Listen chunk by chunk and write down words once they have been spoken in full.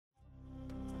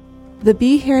The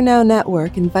Be Here Now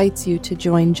Network invites you to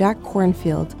join Jack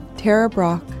Cornfield, Tara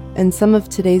Brock, and some of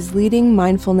today's leading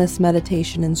mindfulness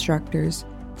meditation instructors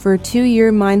for a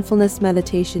 2-year mindfulness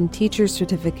meditation teacher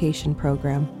certification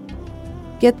program.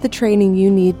 Get the training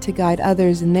you need to guide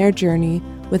others in their journey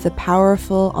with a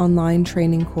powerful online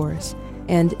training course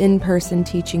and in-person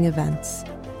teaching events.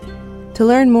 To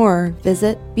learn more,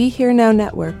 visit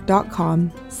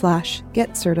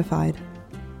BeHereNowNetwork.com/get-certified.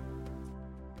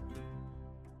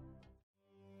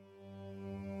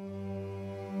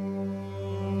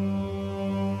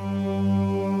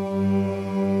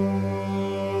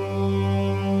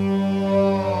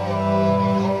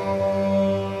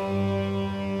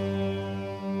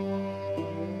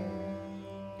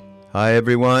 Hi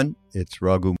everyone, it's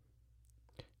Raghu.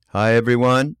 Hi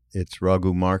everyone, it's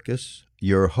Raghu Marcus,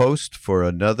 your host for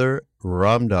another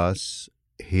Ram Dass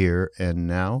Here and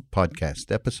Now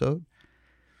podcast episode.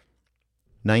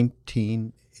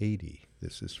 1980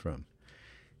 this is from.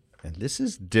 And this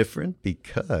is different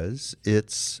because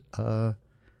it's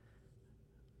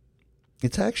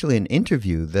actually an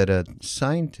interview that a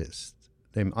scientist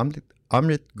named Amit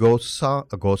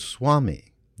Goswami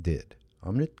did.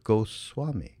 Amit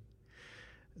Goswami.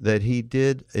 That he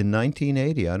did in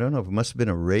 1980. I don't know, it must have been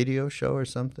a radio show or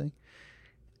something.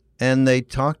 And they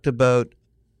talked about,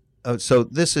 so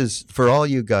this is for all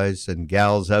you guys and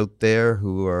gals out there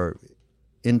who are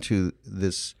into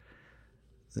this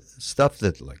stuff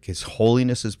that like His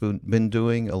Holiness has been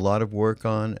doing a lot of work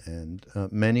on, and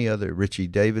many other, Richie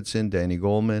Davidson, Danny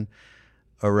Goleman,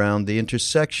 around the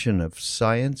intersection of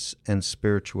science and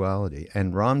spirituality.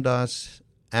 And Ram Dass,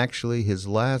 actually, his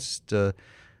last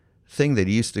thing that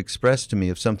he used to express to me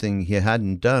of something he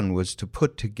hadn't done was to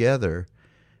put together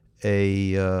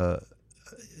a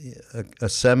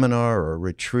seminar or a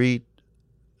retreat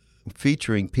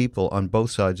featuring people on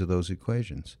both sides of those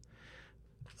equations.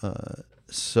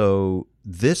 So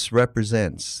this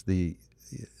represents there's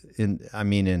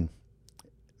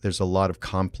a lot of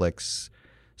complex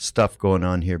stuff going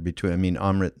on here between,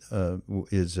 Amrit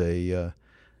is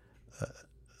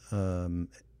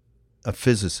a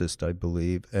physicist, I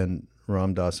believe, and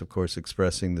Ram Dass, of course,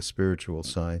 expressing the spiritual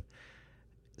side.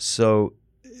 So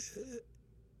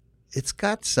it's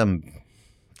got some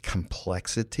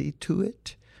complexity to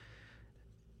it,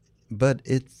 but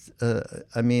it's,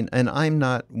 and I'm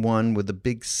not one with a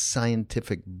big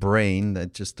scientific brain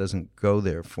that just doesn't go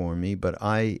there for me, but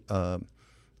I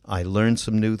learned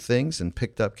some new things and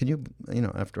picked up,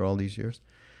 after all these years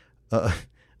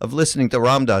of listening to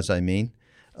Ram Dass,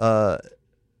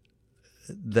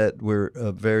 that were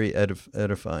very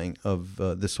edifying of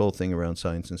this whole thing around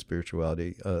science and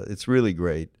spirituality. It's really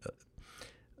great.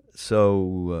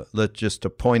 So let's just to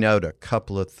point out a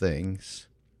couple of things.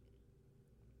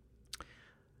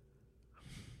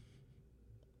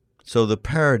 So the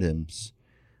paradigms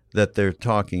that they're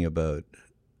talking about,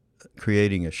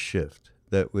 creating a shift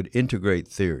that would integrate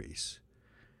theories,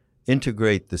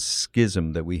 integrate the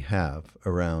schism that we have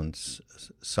around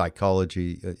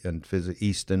psychology and physics,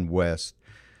 East and West,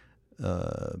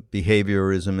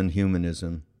 behaviorism and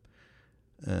humanism.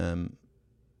 And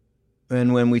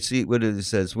when we see what it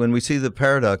says, when we see the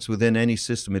paradox within any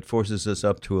system, it forces us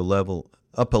up a level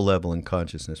in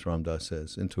consciousness, Ram Dass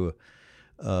says, into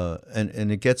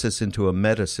and it gets us into a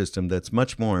meta system that's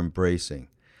much more embracing.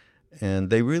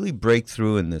 And they really break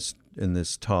through in this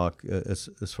talk,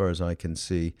 as far as I can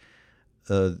see,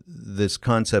 this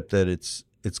concept that it's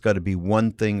got to be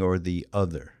one thing or the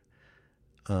other.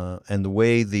 And the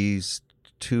way these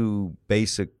two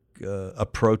basic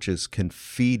approaches can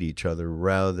feed each other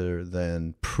rather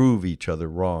than prove each other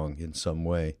wrong in some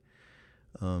way.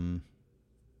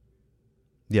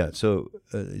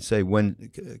 Say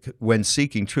when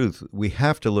seeking truth, we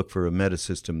have to look for a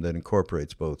meta-system that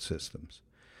incorporates both systems.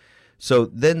 So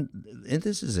then, and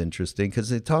this is interesting because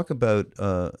they talk about,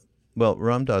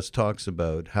 Ram Dass talks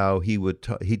about how he was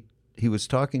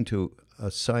talking to a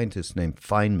scientist named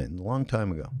Feynman a long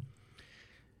time ago.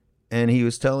 And he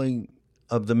was telling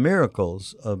of the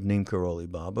miracles of Neem Karoli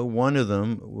Baba. One of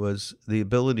them was the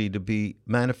ability to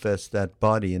manifest that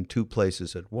body in two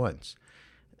places at once.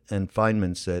 And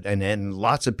Feynman said, and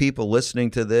lots of people listening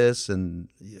to this, and,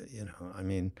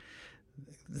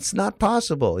 it's not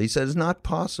possible. He said, it's not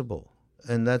possible.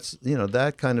 And that's,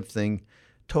 that kind of thing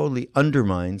totally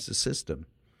undermines the system.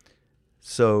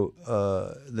 So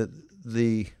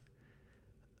the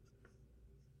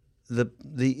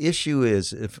issue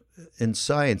is, if in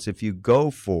science, if you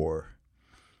go for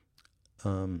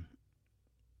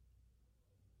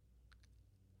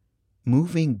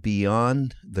moving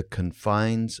beyond the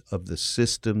confines of the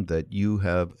system of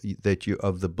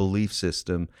the belief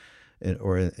system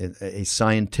or a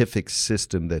scientific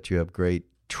system that you have great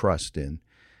trust in.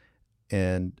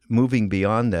 And moving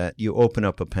beyond that, you open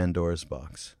up a Pandora's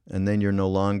box. And then you're no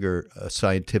longer a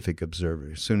scientific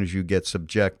observer as soon as you get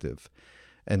subjective.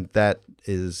 And that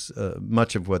is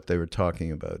much of what they were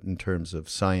talking about in terms of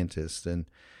scientists.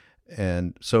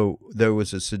 And so there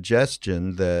was a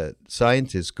suggestion that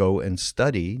scientists go and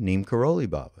study Neem Karoli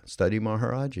Baba, study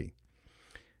Maharaji.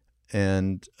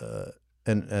 And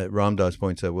Ram Dass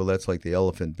points out, well, that's like the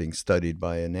elephant being studied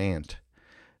by an ant.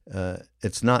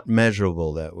 It's not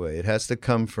measurable that way. It has to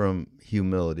come from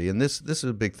humility. And this is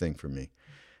a big thing for me.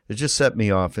 It just set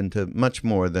me off into much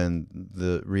more than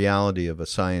the reality of a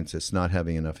scientist not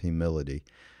having enough humility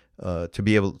to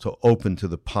be able to open to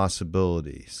the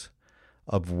possibilities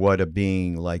of what a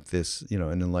being like this, an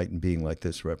enlightened being like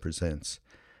this represents.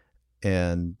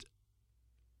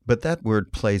 But that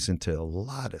word plays into a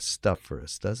lot of stuff for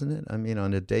us, doesn't it? I mean,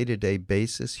 on a day-to-day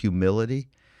basis, humility,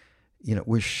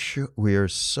 we are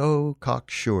so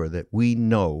cocksure that we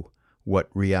know what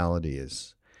reality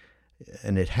is.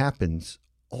 And it happens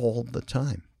all the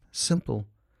time. Simple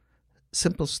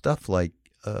stuff like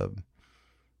I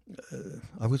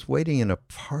was waiting in a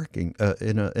parking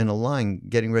in a line,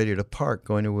 getting ready to park,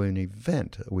 going to an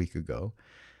event a week ago,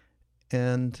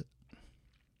 and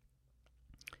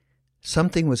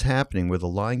something was happening where the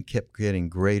line kept getting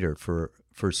greater for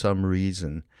some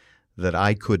reason that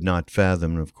I could not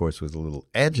fathom, and of course was a little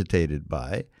agitated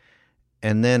by.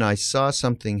 And then I saw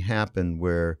something happen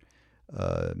where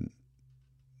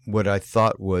what I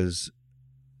thought was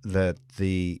that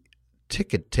the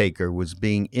ticket taker was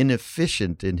being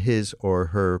inefficient in his or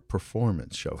her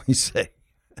performance, shall we say.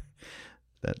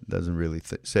 That doesn't really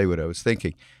say what I was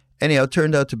thinking. Anyhow, it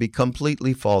turned out to be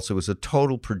completely false. It was a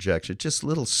total projection, just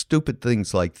little stupid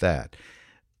things like that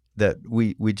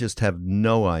we just have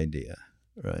no idea,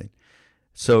 right?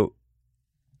 So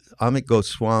Amit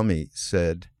Goswami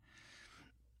said,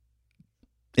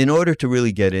 in order to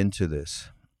really get into this,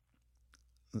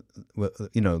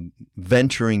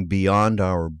 venturing beyond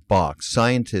our box,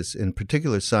 scientists, in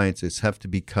particular scientists, have to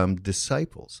become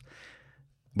disciples.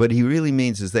 What he really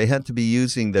means is they had to be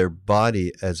using their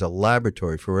body as a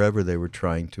laboratory for whatever they were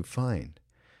trying to find.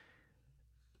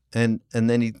 And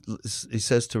then he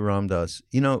says to Ram Dass,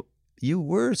 you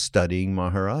were studying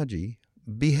Maharaji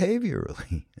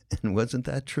behaviorally, and wasn't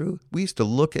that true? We used to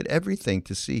look at everything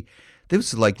to see. This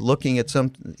was like looking at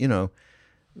some,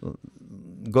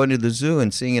 going to the zoo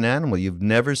and seeing an animal you've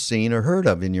never seen or heard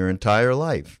of in your entire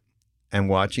life and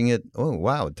watching it. Oh,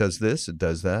 wow, it does this, it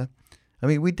does that. I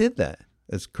mean, we did that,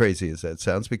 as crazy as that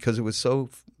sounds, because it was so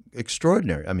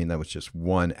extraordinary. I mean, that was just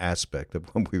one aspect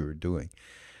of what we were doing.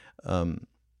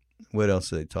 What else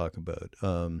did they talk about?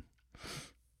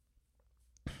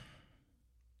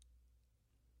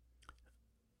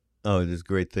 This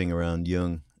great thing around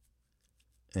Jung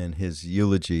and his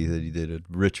eulogy that he did at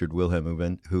Richard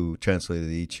Wilhelm, who translated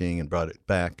the I Ching and brought it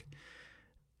back,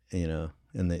 and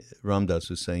Ram Dass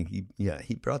was saying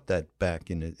he brought that back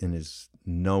in his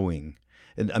knowing,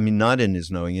 and I mean not in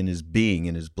his knowing, in his being,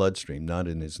 in his bloodstream, not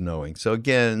in his knowing. So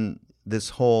again, this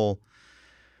whole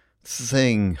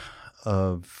thing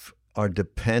of our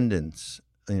dependence,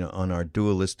 on our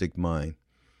dualistic mind,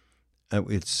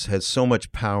 it has so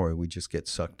much power. We just get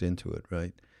sucked into it,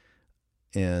 right?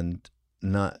 And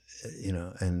not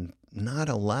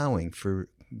allowing for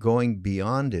going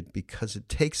beyond it, because it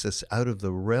takes us out of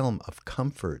the realm of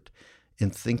comfort in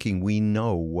thinking we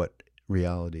know what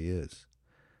reality is.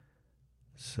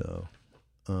 So,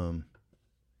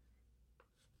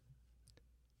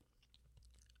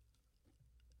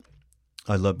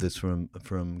 I love this from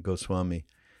Goswami.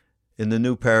 In the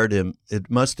new paradigm, it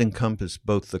must encompass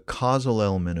both the causal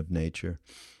element of nature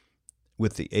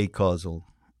with the acausal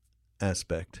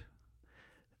aspect.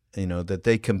 That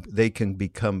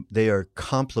they are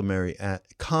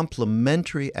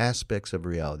complementary aspects of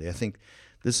reality. I think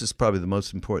this is probably the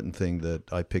most important thing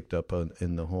that I picked up on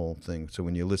in the whole thing. So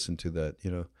when you listen to that,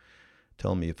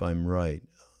 tell me if I'm right,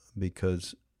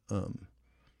 because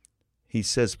he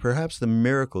says perhaps the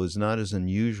miracle is not as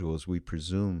unusual as we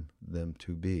presume them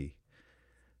to be.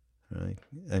 Right?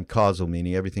 And causal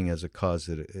meaning everything has a cause.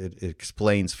 It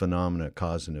explains phenomena,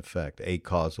 cause and effect.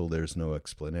 Acausal, there's no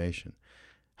explanation.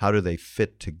 How do they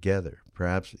fit together?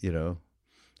 Perhaps,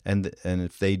 and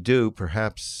if they do,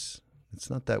 perhaps it's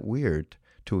not that weird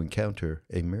to encounter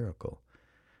a miracle.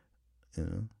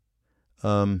 And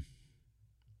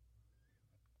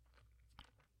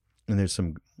there's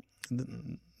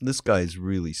this guy is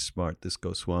really smart, this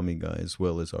Goswami guy, as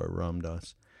well as our Ram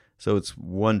Dass. So it's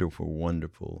wonderful,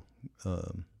 wonderful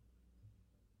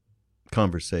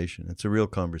conversation. It's a real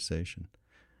conversation.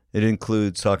 It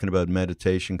includes talking about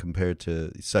meditation compared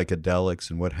to psychedelics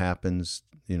and what happens,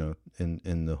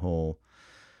 in the whole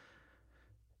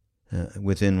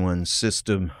within one's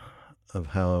system of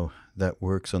how that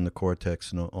works on the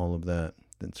cortex and all of that.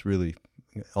 It's really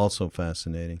also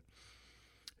fascinating.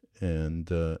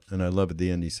 And I love at the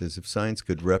end he says, if science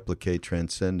could replicate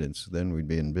transcendence, then we'd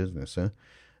be in business, huh?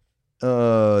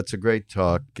 It's a great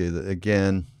talk.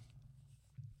 Again,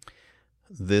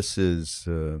 this is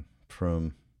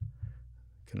from,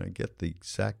 can I get the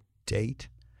exact date?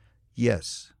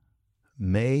 Yes,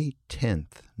 May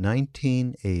 10th,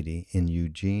 1980 in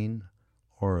Eugene,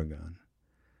 Oregon.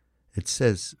 It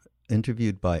says,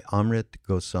 interviewed by Amit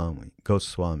Goswami.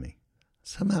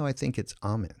 Somehow I think it's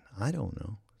Amit. I don't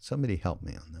know. Somebody help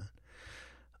me on that.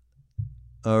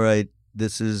 All right.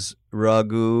 This is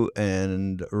Raghu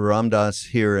and Ramdas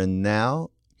Here and Now.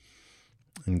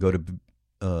 And go to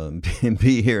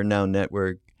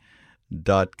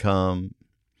BeHereNowNetwork.com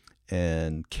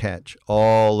and catch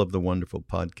all of the wonderful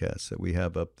podcasts that we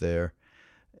have up there,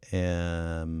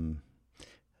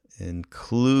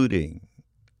 including,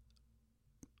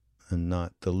 and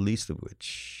not the least of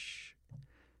which,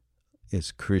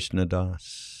 is Krishna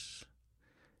Das,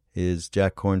 is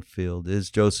Jack Kornfield, is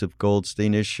Joseph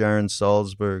Goldstein, is Sharon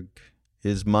Salzberg,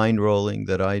 is Mind Rolling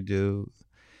that I do,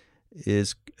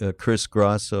 is Chris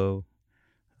Grasso.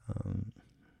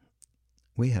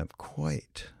 We have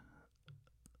quite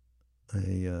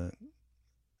a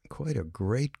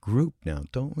great group now,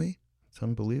 don't we? It's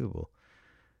unbelievable.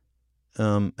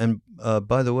 And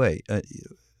by the way,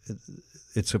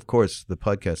 it's, of course, the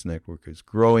podcast network is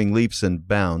growing leaps and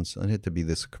bounds. I hate to be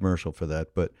this commercial for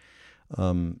that, but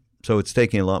so it's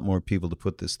taking a lot more people to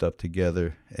put this stuff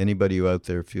together. Anybody who out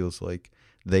there feels like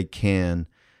they can,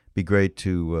 be great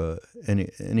to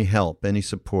any help, any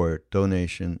support,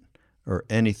 donation, or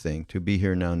anything to Be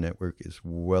Here Now Network is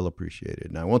well appreciated.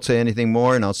 And I won't say anything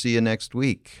more, and I'll see you next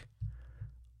week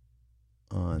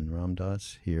on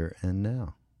Ramdas Here and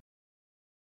Now.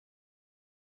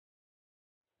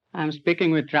 I'm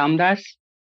speaking with Ramdas,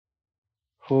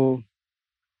 who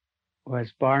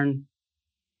was born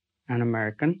an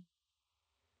American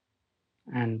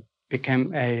and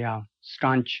became a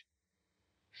staunch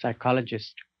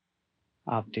psychologist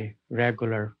of the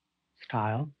regular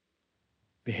style,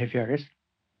 behaviorist.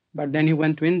 But then he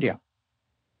went to India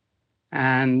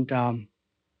and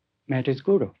met his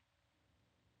guru.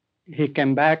 He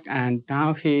came back and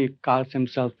now he calls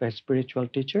himself a spiritual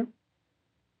teacher.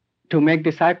 To make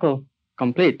the cycle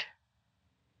complete,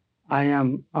 I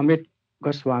am Amit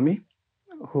Goswami,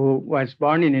 who was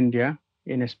born in India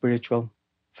in a spiritual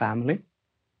family,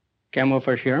 came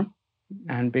over here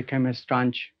and became a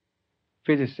staunch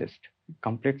physicist,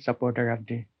 complete supporter of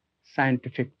the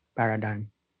scientific paradigm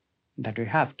that we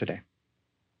have today.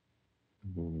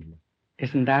 Mm.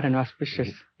 Isn't that an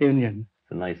auspicious union?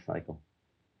 It's a nice cycle.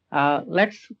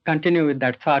 Let's continue with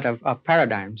that thought of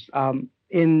paradigms.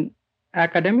 In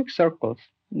academic circles,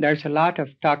 there's a lot of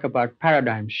talk about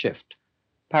paradigm shift.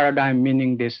 Paradigm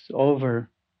meaning this over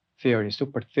theory,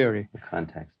 super theory. The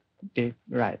context.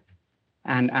 Right.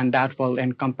 And that will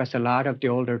encompass a lot of the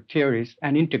older theories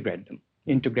and integrate them,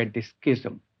 integrate the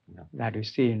schism that we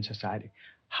see in society.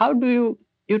 How do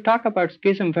you talk about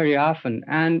schism very often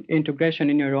and integration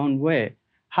in your own way?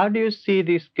 How do you see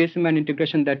the schism and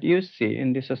integration that you see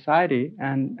in the society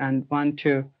and want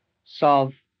to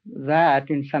solve that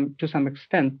to some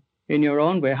extent in your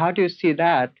own way? How do you see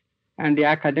that and the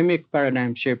academic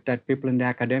paradigm shift that people in the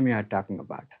academia are talking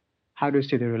about? How do you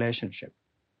see the relationship?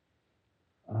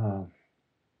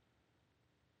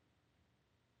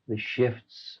 The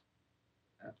shifts,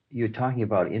 you're talking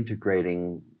about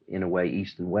integrating, in a way,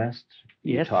 East and West?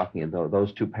 Yes. You're talking about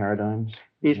those two paradigms?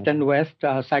 East and West,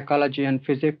 psychology and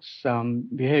physics,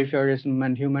 behaviorism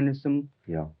and humanism.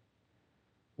 Yeah.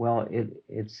 Well,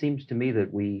 it seems to me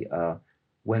that we,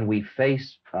 when we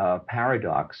face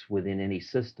paradox within any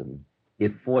system,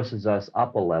 it forces us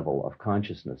up a level of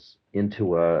consciousness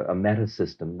into a meta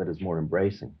system that is more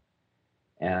embracing.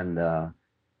 And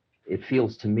it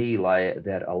feels to me like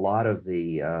that a lot of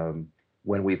the,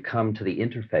 when we've come to the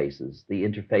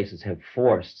interfaces have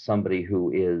forced somebody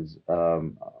who is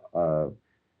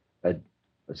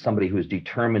somebody who is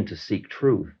determined to seek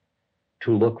truth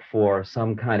to look for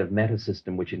some kind of meta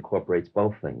system which incorporates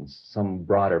both things, some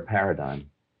broader paradigm.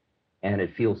 And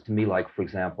it feels to me like, for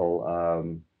example,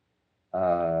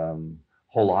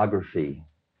 holography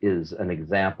is an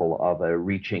example of a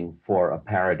reaching for a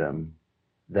paradigm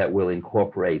that will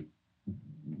incorporate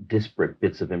disparate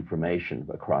bits of information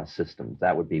across systems.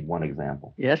 That would be one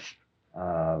example. Yes.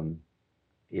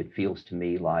 It feels to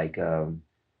me like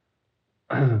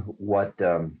what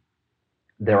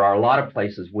there are a lot of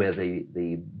places where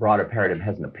the broader paradigm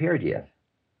hasn't appeared yet.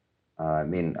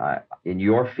 In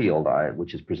your field,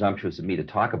 which is presumptuous of me to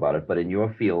talk about it, but in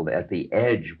your field, at the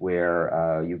edge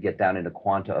where you get down into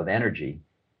quanta of energy,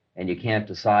 and you can't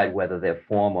decide whether they're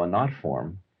form or not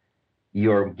form,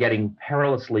 you're getting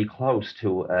perilously close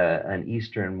to an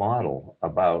Eastern model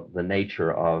about the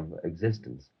nature of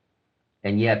existence.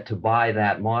 And yet, to buy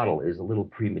that model is a little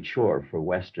premature for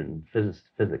Western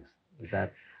physics. Is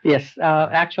that? Yes,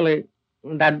 actually,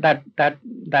 that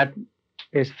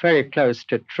is very close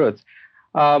to truth.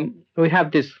 We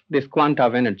have this quanta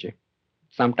of energy.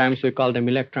 Sometimes we call them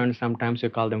electrons, sometimes we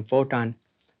call them photon,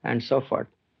 and so forth.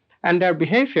 And their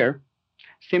behavior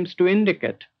seems to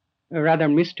indicate a rather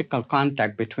mystical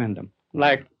contact between them.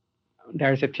 Like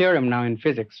there's a theorem now in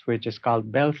physics which is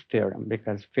called Bell's theorem,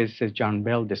 because physicist John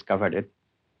Bell discovered it.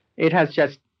 It has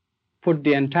just put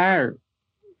the entire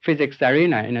physics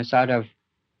arena in a sort of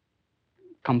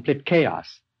complete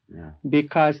chaos. Yeah.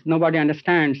 Because nobody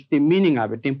understands the meaning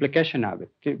of it, the implication of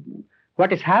it.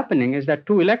 What is happening is that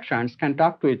two electrons can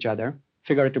talk to each other,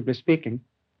 figuratively speaking,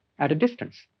 at a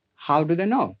distance. How do they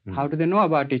know? How do they know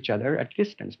about each other at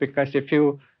distance? Because if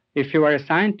you are a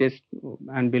scientist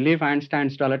and believe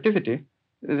Einstein's relativity,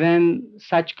 then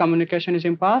such communication is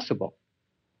impossible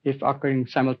if occurring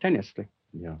simultaneously.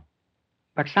 Yeah.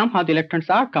 But somehow the electrons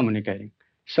are communicating.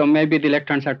 So maybe the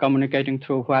electrons are communicating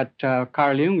through what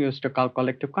Carl Jung used to call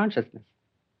collective consciousness.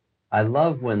 I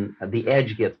love when the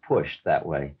edge gets pushed that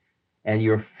way, and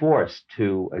you're forced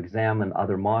to examine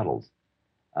other models.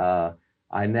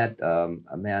 I met a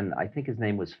man, I think his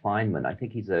name was Feynman. I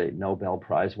think he's a Nobel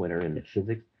Prize winner in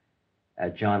physics,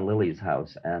 at John Lilly's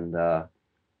house. And I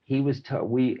was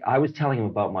telling him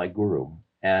about my guru,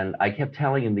 and I kept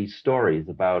telling him these stories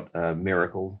about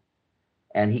miracles.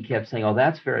 And he kept saying, "Oh,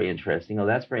 that's very interesting.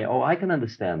 Oh, I can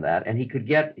understand that." And he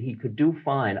could do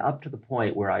fine up to the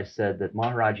point where I said that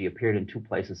Maharaji appeared in two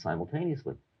places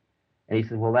simultaneously. And he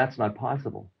said, "Well, that's not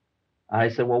possible." I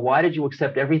said, "Well, why did you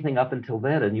accept everything up until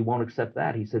then and you won't accept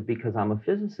that?" He said, "Because I'm a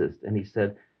physicist." And he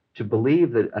said, "To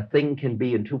believe that a thing can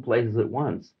be in two places at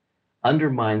once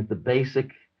undermines the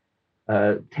basic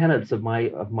tenets of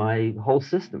my whole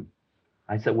system."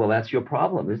 I said, "Well, that's your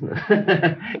problem, isn't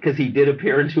it?" Because he did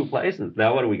appear in two places.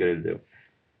 Now what are we going to do?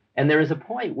 And there is a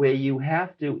point where you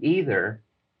have to either,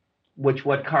 which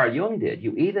what Carl Jung did,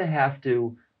 you either have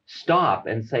to stop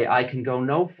and say, I can go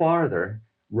no farther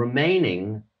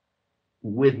remaining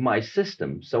with my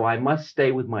system, so I must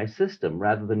stay with my system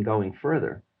rather than going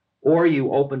further. Or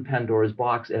you open Pandora's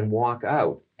box and walk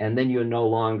out, and then you're no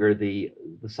longer the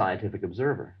scientific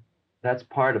observer. That's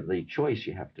part of the choice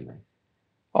you have to make.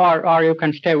 Or you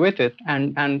can stay with it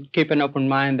and keep an open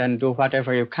mind and do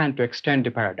whatever you can to extend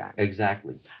the paradigm.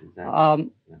 Exactly. Yeah.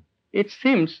 It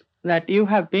seems that you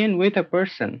have been with a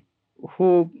person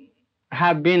who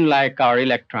have been like our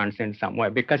electrons in some way,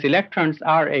 because electrons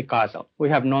are acausal. We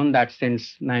have known that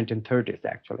since 1930s,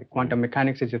 actually. Quantum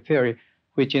mechanics is a theory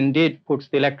which indeed puts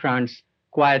the electrons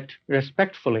quite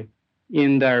respectfully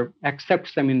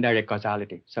accepts them in their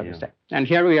acausality, so to say. And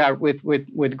here we are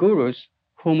with gurus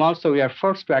whom also we are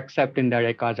forced to accept in their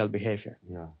acausal behavior.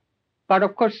 Yeah. But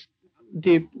of course,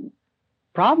 the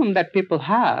problem that people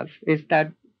have is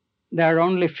that there are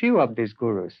only few of these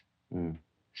gurus.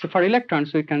 So for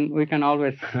electrons, we can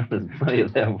always there's plenty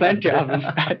of them. Plenty of them.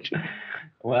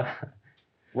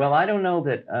 Well, I don't know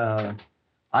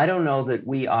that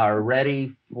we are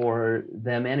ready for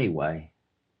them anyway,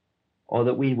 or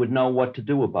that we would know what to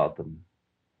do about them.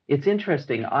 It's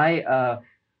interesting.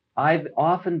 I've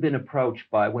often been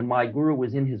approached by, when my guru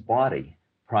was in his body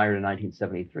prior to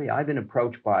 1973, I've been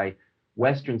approached by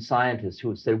Western scientists who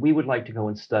have said, we would like to go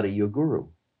and study your guru.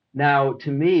 Now, to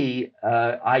me,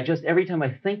 every time I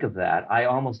think of that, I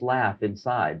almost laugh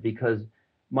inside, because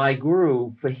my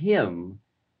guru, for him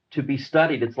to be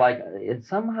studied, it's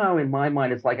somehow in my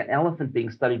mind, it's like an elephant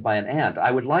being studied by an ant. I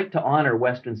would like to honor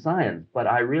Western science, but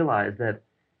I realize that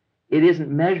it isn't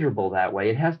measurable that way.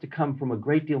 It has to come from a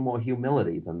great deal more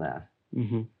humility than that.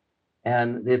 Mm-hmm.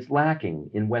 And it's lacking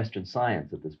in Western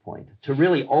science at this point to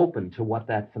really open to what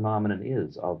that phenomenon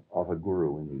is of a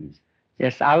guru in the East.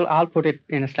 Yes, I'll put it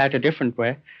in a slightly different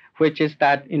way, which is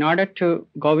that in order to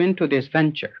go into this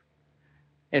venture,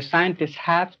 scientists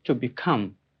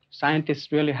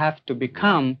really have to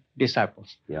become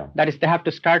disciples. Yeah. That is, they have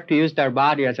to start to use their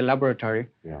body as a laboratory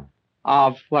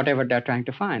of whatever they're trying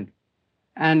to find.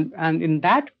 And in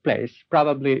that place,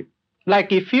 probably,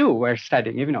 like if you were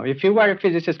studying, if you were a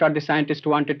physicist or the scientist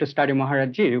who wanted to study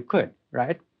Maharaji, you could,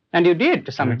 right? And you did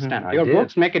to some extent. Your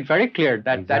books make it very clear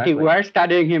that you were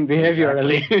studying him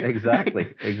behaviorally.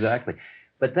 Exactly.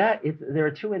 But there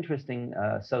are two interesting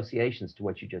associations to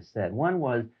what you just said. One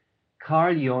was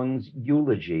Carl Jung's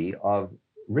eulogy of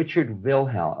Richard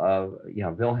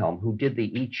Wilhelm, who did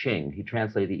the I Ching. He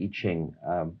translated the I Ching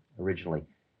originally.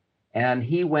 And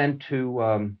he went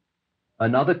to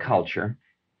another culture,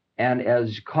 and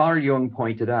as Carl Jung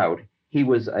pointed out, he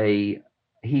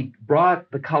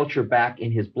brought the culture back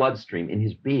in his bloodstream, in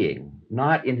his being,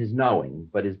 not in his knowing,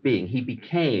 but his being. He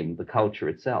became the culture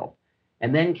itself,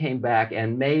 and then came back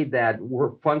and made that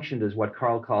functioned as what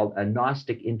Carl called a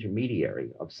Gnostic intermediary,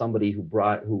 of somebody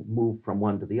who moved from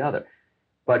one to the other.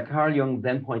 But Carl Jung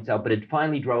then points out, but it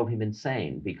finally drove him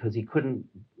insane because he couldn't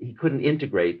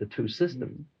integrate the two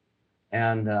systems.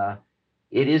 And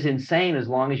it is insane as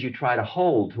long as you try to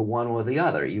hold to one or the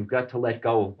other. You've got to let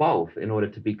go of both in order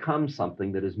to become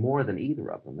something that is more than either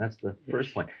of them. That's the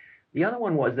first point. The other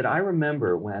one was that I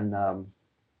remember when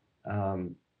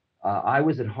I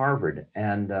was at Harvard,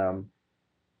 and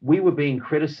we were being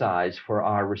criticized for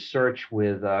our research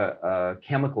with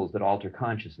chemicals that alter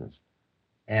consciousness.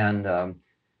 And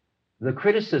the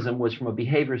criticism was from a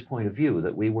behaviorist point of view,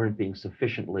 that we weren't being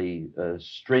sufficiently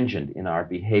stringent in our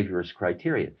behaviorist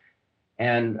criteria.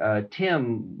 And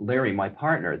Tim Leary, my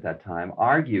partner at that time,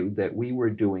 argued that we were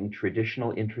doing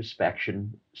traditional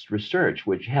introspection research,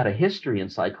 which had a history in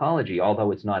psychology,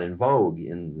 although it's not in vogue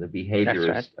in the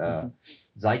behaviorist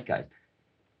zeitgeist.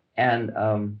 And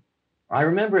I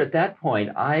remember at that point,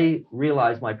 I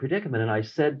realized my predicament, and I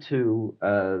said to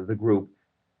the group,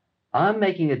 I'm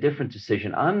making a different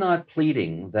decision. I'm not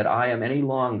pleading that I am any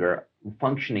longer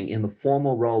functioning in the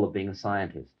formal role of being a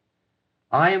scientist.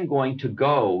 I am going to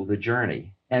go the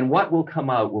journey, and what will come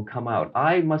out will come out.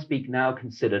 I must be now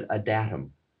considered a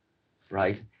datum,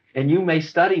 right? And you may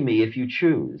study me if you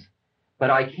choose, but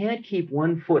I can't keep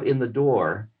one foot in the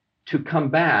door to come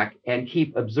back and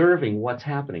keep observing what's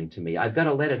happening to me. I've got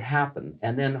to let it happen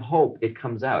and then hope it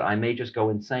comes out. I may just go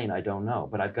insane, I don't know,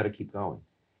 but I've got to keep going.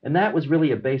 And that was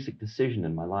really a basic decision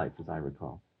in my life, as I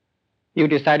recall. You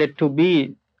decided to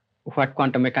be what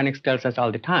quantum mechanics tells us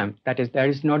all the time. That is, there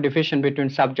is no division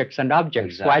between subjects and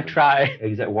objects. Exactly. Why try?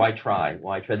 Exactly. Why try?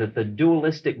 Why try? That the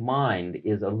dualistic mind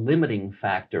is a limiting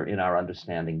factor in our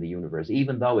understanding the universe,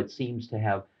 even though it seems to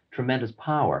have tremendous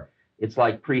power. It's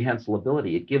like prehensile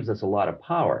ability. It gives us a lot of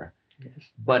power, yes,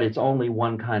 but it's only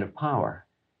one kind of power.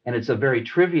 And it's a very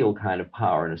trivial kind of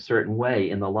power in a certain way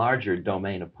in the larger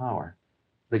domain of power.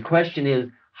 The question is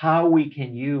how we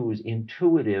can use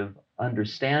intuitive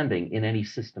understanding in any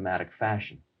systematic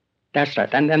fashion. That's right.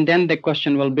 And then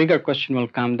the bigger question will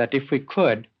come that if we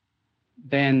could,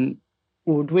 then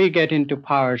would we get into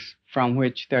powers from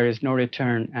which there is no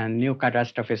return and new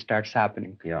catastrophe starts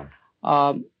happening? Yeah.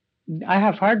 I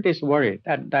have heard this worry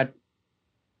that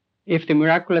if the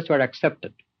miraculous were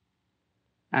accepted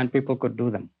and people could do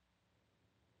them,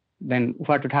 then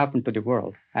what would happen to the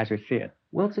world as we see it?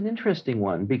 Well, it's an interesting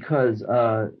one because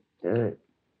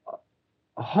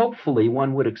hopefully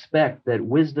one would expect that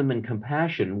wisdom and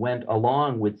compassion went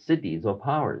along with siddhis or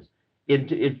powers.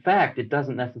 In fact, it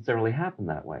doesn't necessarily happen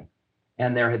that way.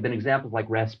 And there have been examples like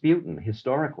Rasputin,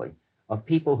 historically, of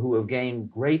people who have gained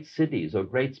great siddhis or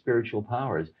great spiritual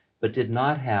powers, but did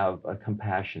not have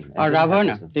compassion. Or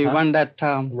Ravana, the one that...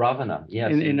 Ravana,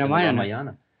 yes, in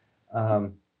Ramayana. I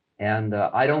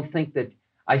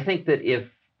think that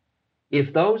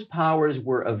if those powers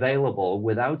were available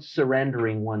without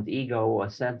surrendering one's ego or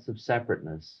sense of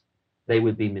separateness, they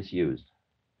would be misused.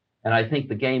 And I think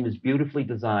the game is beautifully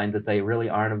designed that they really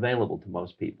aren't available to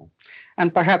most people.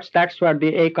 And perhaps that's where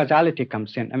the acausality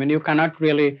comes in. I mean, you cannot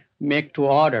really make to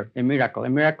order a miracle. A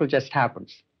miracle just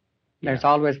happens. Yeah. There's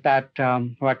always that,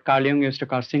 what Carl Jung used to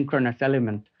call synchronous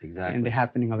element in the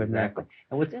happening of a miracle.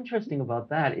 And what's interesting about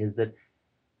that is that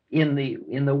in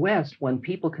the West, when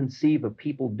people conceive of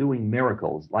people doing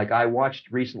miracles, like I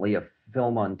watched recently a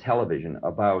film on television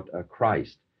about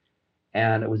Christ,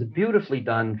 and it was a beautifully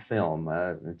done film,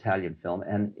 an Italian film,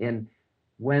 and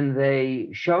when they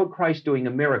showed Christ doing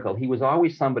a miracle, he was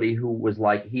always somebody who was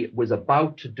like, he was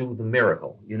about to do the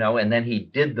miracle, and then he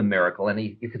did the miracle, and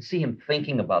you could see him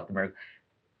thinking about the miracle.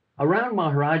 Around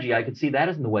Maharaji, I could see that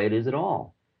isn't the way it is at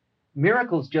all.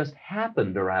 Miracles just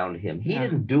happened around him. He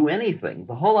didn't do anything.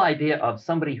 The whole idea of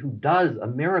somebody who does a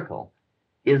miracle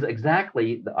is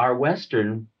exactly our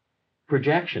Western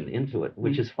projection into it,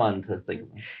 which is fun to think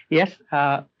about. Yes.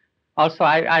 Also,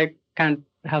 I can't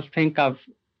help think of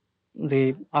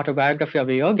the autobiography of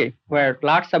a yogi, where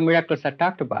lots of miracles are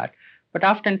talked about. But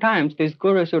oftentimes, these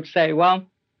gurus would say, well,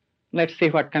 let's see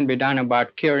what can be done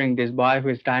about curing this boy who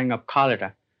is dying of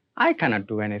cholera. I cannot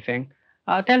do anything.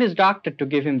 Tell his doctor to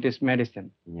give him this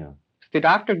medicine. Yeah. The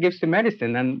doctor gives the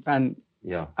medicine, and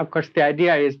Yeah. Of course, the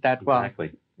idea is that, well,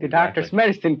 Exactly. the doctor's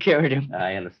medicine cured him.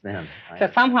 I understand. So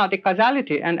somehow the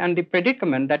causality and the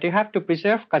predicament that you have to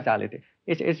preserve causality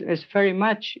is very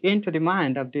much into the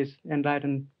mind of these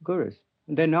enlightened gurus.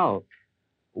 They know.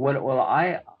 Well,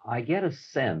 I get a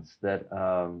sense that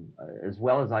as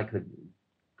well as I could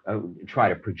try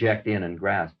to project in and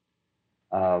grasp,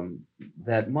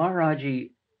 that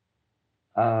Maharaji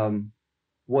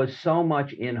was so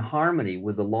much in harmony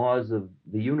with the laws of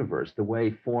the universe, the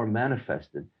way form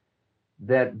manifested,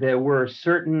 that there were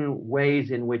certain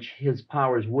ways in which his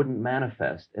powers wouldn't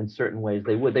manifest, and certain ways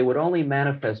they would. They would only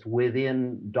manifest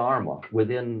within Dharma,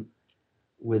 within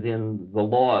the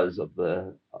laws of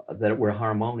that were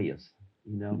harmonious.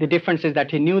 You know, The difference is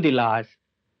that he knew the laws,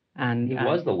 and he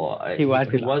was the law. He was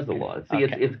the law. See,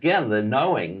 Okay. it's again the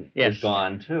knowing Yes. is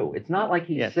gone too. It's not like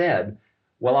he Yes. said,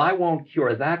 "Well, I won't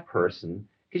cure that person,"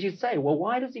 because you'd say, "Well,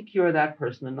 why does he cure that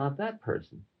person and not that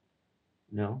person?"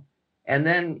 No. And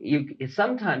then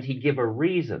sometimes he'd give a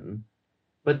reason,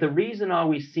 but the reason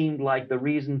always seemed like the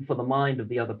reason for the mind of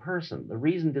the other person. The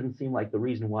reason didn't seem like the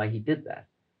reason why he did that.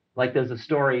 Like there's a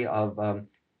story of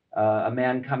a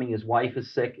man coming, his wife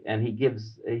is sick, and he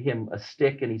gives him a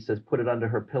stick and he says, "Put it under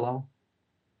her pillow."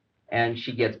 And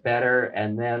she gets better,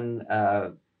 and then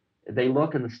they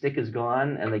look and the stick is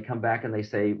gone, and they come back and they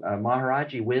say,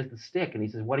 "Maharaji, where's the stick?" And he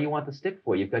says, "What do you want the stick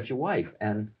for? You've got your wife."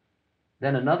 And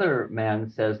then another man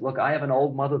says, "Look, I have an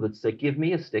old mother that's sick. Give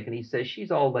me a stick." And he says,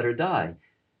 "She's old, let her die."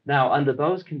 Now, under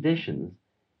those conditions,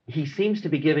 he seems to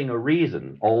be giving a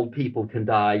reason. Old people can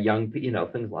die, young people,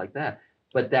 things like that.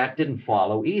 But that didn't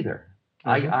follow either.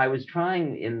 Mm-hmm. I was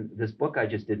trying in this book I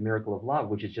just did, Miracle of Love,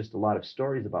 which is just a lot of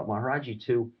stories about Maharaji,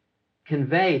 to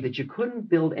convey that you couldn't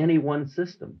build any one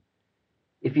system.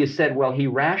 If you said, well, he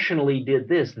rationally did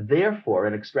this, therefore,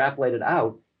 and extrapolated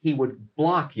out, he would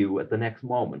block you at the next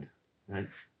moment. Right?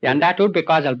 Yeah, and that would be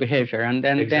causal behavior. And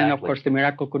then, Exactly. of course, the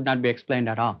miracle could not be explained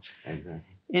at all. Exactly.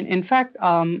 In fact,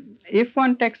 if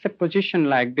one takes a position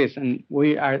like this, and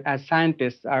we are, as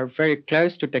scientists, are very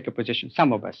close to take a position,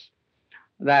 some of us,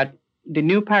 that the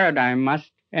new paradigm must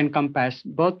encompass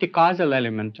both the causal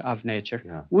element of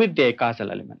nature with the causal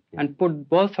element, and put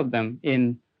both of them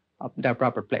in their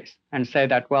proper place, and say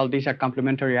that, well, these are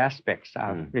complementary aspects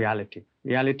of reality.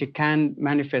 Reality can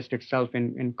manifest itself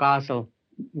in causal,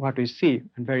 what we see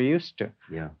and very used to,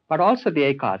 but also the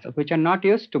acausal, which are not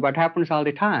used to, but happens all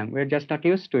the time. We're just not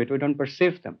used to it. We don't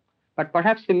perceive them. But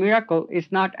perhaps the miracle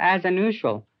is not as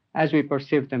unusual as we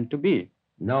perceive them to be.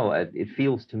 No, it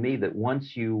feels to me that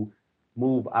once you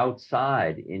move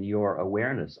outside in your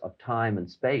awareness of time and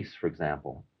space, for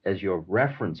example, as your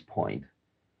reference point,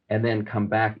 and then come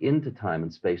back into time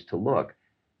and space to look,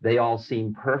 they all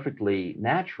seem perfectly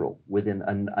natural within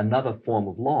another form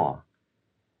of law.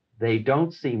 They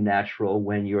don't seem natural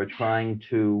when you're trying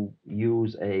to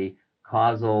use a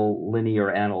causal,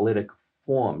 linear, analytic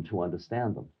form to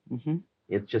understand them. Mm-hmm.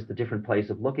 It's just a different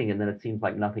place of looking, and then it seems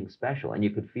like nothing special. And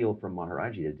you could feel from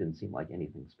Maharaji it didn't seem like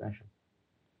anything special.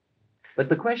 But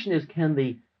the question is, can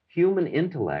the human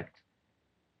intellect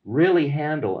really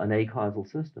handle an acausal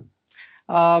system?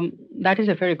 That is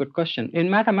a very good question.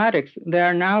 In mathematics, they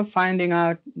are now finding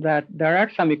out that there are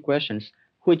some equations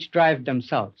which drive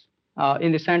themselves,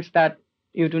 in the sense that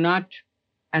you do not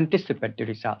anticipate the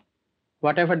result.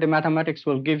 Whatever the mathematics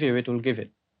will give you, it will give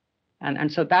it.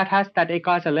 And so that has that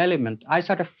acausal element. I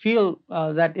sort of feel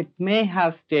that it may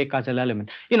have the acausal element.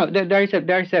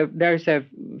 There is a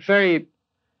very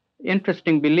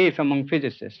interesting belief among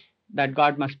physicists that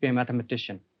God must be a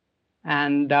mathematician.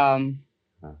 And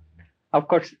of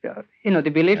course,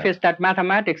 the belief is that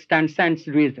mathematics transcends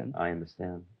reason. I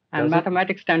understand. And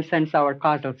mathematics transcends our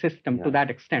causal system to that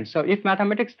extent. So if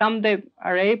mathematics someday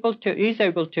is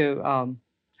able to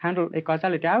handle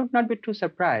acausality, I would not be too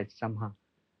surprised somehow.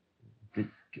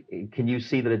 Can you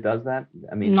see that it does that?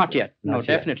 I mean, not yet. No,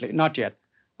 definitely not yet.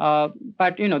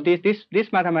 But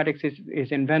this mathematics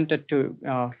is invented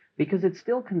to because it's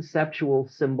still conceptual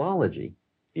symbology,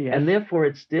 and therefore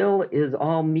it still is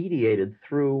all mediated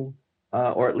through,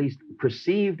 or at least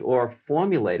perceived or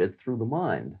formulated through the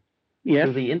mind,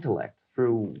 through the intellect,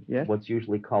 through what's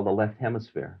usually called the left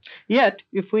hemisphere. Yet,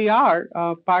 if we are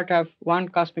part of one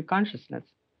cosmic consciousness,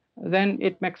 then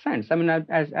it makes sense. I mean,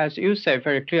 as you say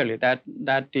very clearly, that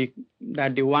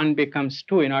the one becomes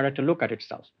two in order to look at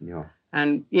itself. Yeah.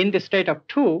 And in the state of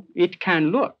two, it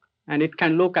can look, and it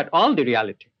can look at all the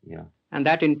reality. Yeah. And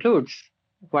that includes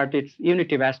what its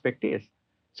unitive aspect is.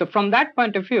 So from that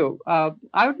point of view,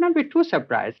 I would not be too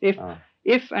surprised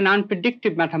if an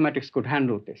unpredictive mathematics could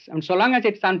handle this. And so long as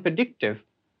it's unpredictive,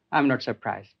 I'm not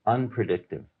surprised.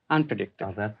 Unpredictive. Unpredictive.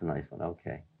 Oh, that's a nice one.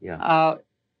 Okay. Yeah.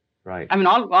 Right. I mean,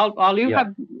 all you Yeah.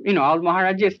 have, all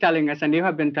Maharaji is telling us, and you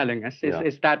have been telling us,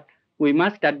 is that we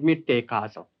must admit a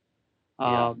causal.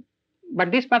 But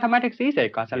this mathematics is a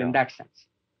causal in that sense.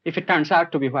 If it turns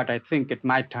out to be what I think it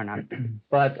might turn out to be.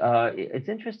 But it's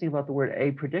interesting about the word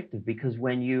apredictive, because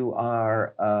when you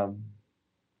are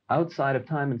outside of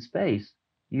time and space,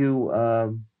 you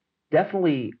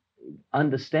definitely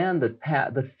understand that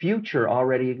the future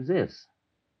already exists.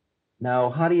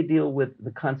 Now, how do you deal with the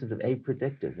concept of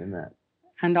apredictive in that?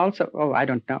 And also, I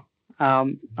don't know.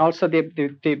 Also,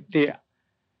 the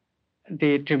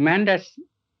tremendous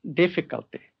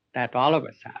difficulty that all of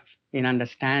us have in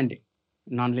understanding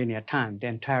nonlinear time, the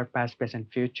entire past, present,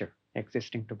 future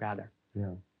existing together.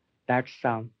 Yeah. That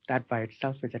by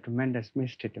itself is a tremendous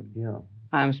mystery to me. Yeah.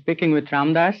 I'm speaking with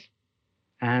Ramdas,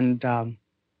 and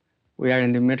we are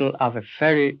in the middle of a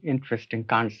very interesting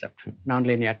concept: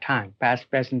 nonlinear time, past,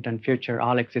 present, and future,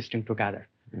 all existing together.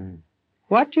 Mm.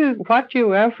 How do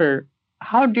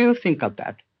you think of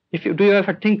that? Do you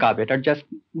ever think of it, or do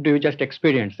you just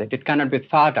experience it? It cannot be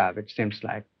thought of, it seems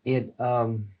like.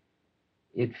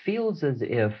 It feels as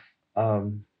if,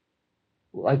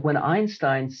 like when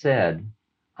Einstein said,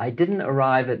 I didn't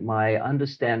arrive at my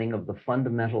understanding of the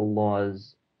fundamental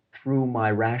laws through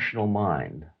my rational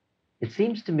mind. It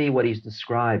seems to me what he's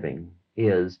describing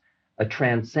is a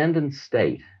transcendent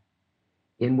state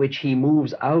in which he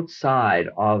moves outside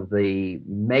of the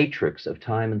matrix of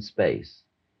time and space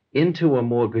into a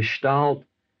more gestalt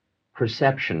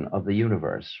perception of the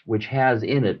universe, which has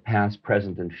in it past,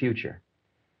 present, and future.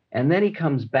 And then he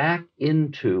comes back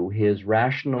into his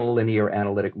rational, linear,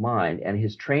 analytic mind, and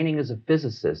his training as a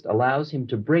physicist allows him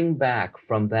to bring back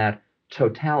from that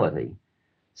totality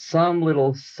some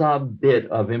little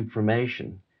sub-bit of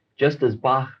information, just as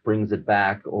Bach brings it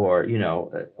back, or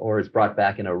is brought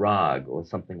back in a rag or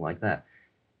something like that.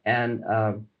 And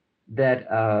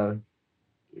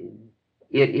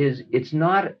it's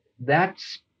not,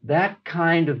 that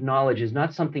kind of knowledge is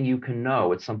not something you can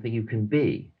know, it's something you can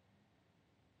be.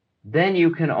 Then you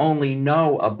can only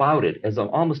know about it as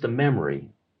almost a memory.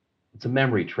 It's a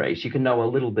memory trace. You can know a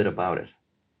little bit about it.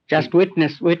 Just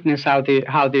witness how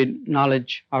the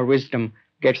knowledge or wisdom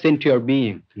gets into your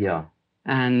being. Yeah.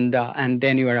 And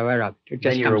then you are aware of it.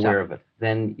 Then you're aware of it.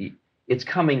 Then it's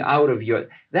coming out of your.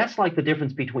 That's like the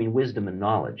difference between wisdom and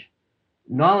knowledge.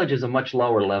 Knowledge is a much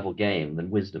lower level game than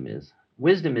wisdom is.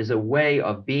 Wisdom is a way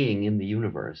of being in the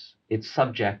universe. It's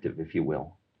subjective, if you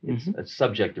will. It's a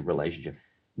subjective relationship.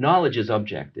 Knowledge is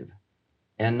objective,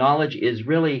 and knowledge is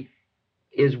really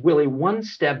one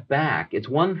step back. It's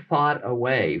one thought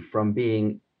away from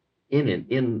being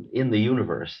in the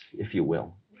universe, if you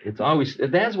will. It's always,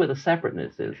 that's where the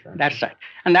separateness is. That's right,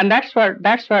 and then that's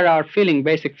where our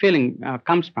basic feeling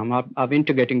comes from of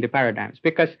integrating the paradigms.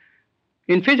 Because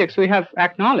in physics we have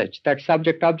acknowledged that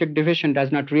subject-object division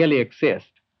does not really exist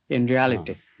in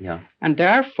reality. Yeah. And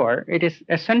therefore, it is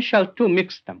essential to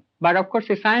mix them. But of course,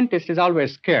 the scientist is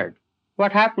always scared.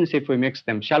 What happens if we mix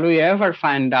them? Shall we ever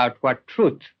find out what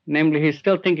truth, namely, he's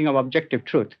still thinking of objective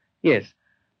truth, is?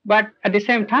 But at the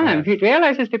same time, he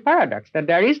realizes the paradox that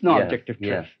there is no objective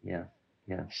truth. Yes.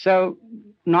 So,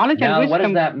 knowledge and wisdom. Now, what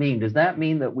does that mean? Does that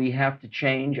mean that we have to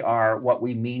change what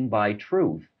we mean by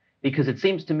truth? Because it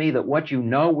seems to me that what you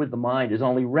know with the mind is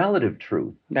only relative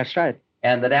truth. That's right.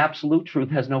 And that absolute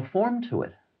truth has no form to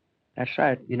it. That's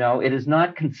right. It is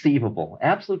not conceivable.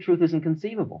 Absolute truth isn't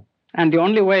conceivable. And the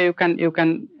only way you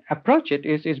can approach it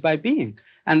is by being.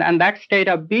 And that state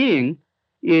of being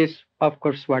is, of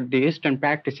course, what the Eastern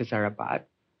practices are about,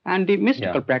 and the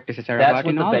mystical practices are about.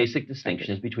 That's what the basic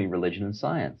distinction is between religion and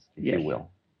science, if you will.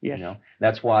 Yes.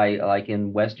 That's why, like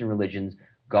in Western religions,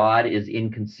 God is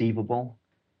inconceivable.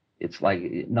 It's like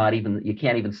you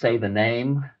can't even say the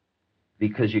name,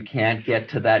 because you can't get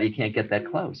to that. You can't get that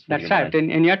close. That's right.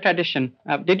 In your tradition,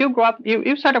 did you grow up?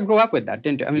 You sort of grew up with that,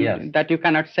 didn't you? I mean, that you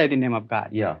cannot say the name of God.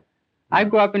 Yeah. I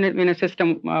grew up in a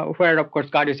system where, of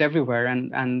course, God is everywhere,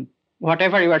 and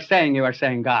whatever you are saying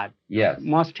God. Yes.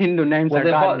 Most Hindu names are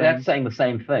God names. That's saying the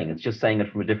same thing. It's just saying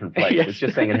it from a different place. Yes. It's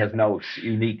just saying it has no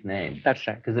unique name. That's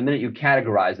right. Because the minute you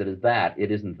categorize it as that,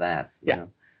 it isn't that. Yeah.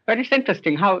 But it's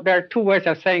interesting how there are two ways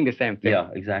of saying the same thing. Yeah,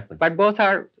 exactly. But both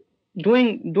are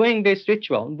doing this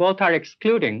ritual. Both are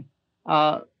excluding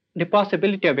the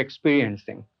possibility of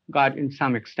experiencing God in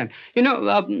some extent.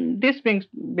 This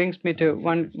brings me to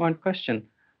one question.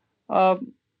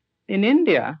 In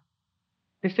India,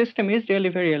 the system is really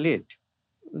very elite.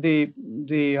 The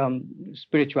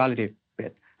spirituality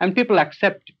bit, and people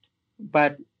accept it.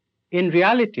 But in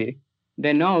reality,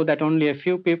 they know that only a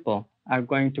few people are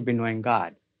going to be knowing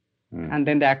God. And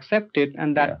then they accept it,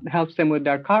 and that helps them with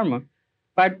their karma.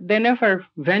 but they never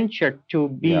ventured to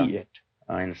be it.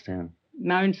 I understand.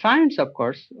 Now, in science, of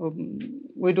course,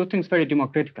 we do things very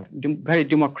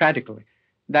democratically.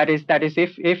 That is,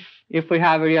 if we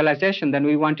have a realization, then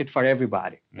we want it for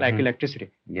everybody, like electricity.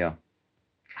 Yeah.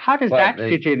 How does that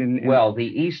fit in? Well, the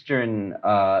Eastern,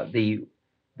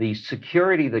 the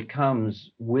security that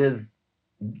comes with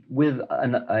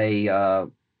a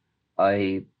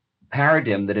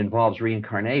paradigm that involves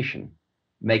reincarnation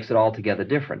makes it altogether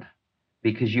different,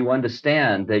 because you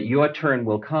understand that your turn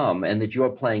will come and that you're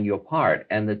playing your part,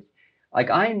 and that, like,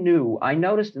 I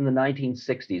noticed in the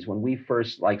 1960s when we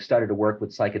first started to work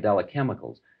with psychedelic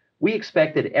chemicals, we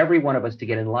expected every one of us to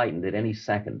get enlightened at any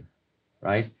second,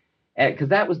 right? Because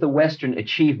that was the Western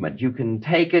achievement. You can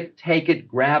take it,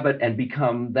 grab it, and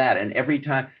become that. And every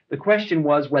time, the question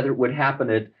was whether it would happen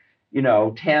at,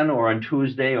 10 or on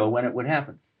Tuesday, or when it would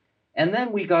happen. And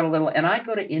then we got and I'd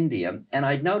go to India, and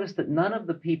I'd noticed that none of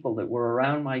the people that were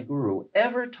around my guru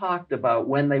ever talked about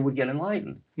when they would get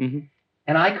enlightened. Mm-hmm.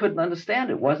 And I couldn't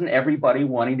understand it. Wasn't everybody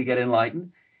wanting to get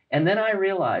enlightened? And then I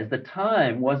realized that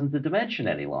time wasn't the dimension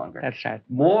any longer. That's right.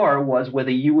 More was whether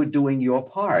you were doing your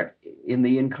part in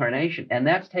the incarnation. And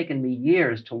that's taken me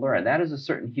years to learn. That is a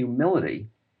certain humility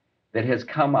that has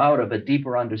come out of a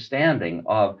deeper understanding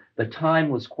of the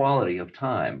timeless quality of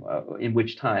time, in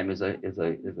which time is a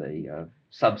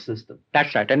subsystem.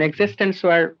 That's right. An existence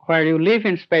where you live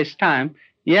in space-time,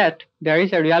 yet there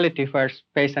is a reality where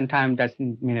space and time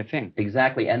doesn't mean a thing.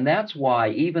 Exactly. And that's why,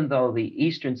 even though the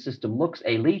Eastern system looks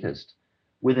elitist,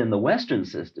 within the Western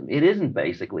system, it isn't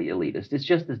basically elitist. It's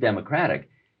just as democratic.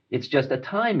 It's just a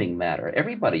timing matter.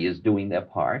 Everybody is doing their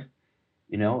part.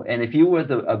 And if you were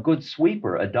a good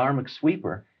sweeper, a dharmic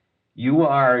sweeper, you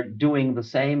are doing the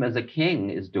same as a king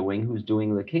is doing, who's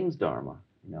doing the king's dharma.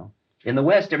 In the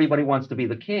West, everybody wants to be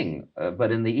the king,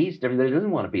 but in the East, everybody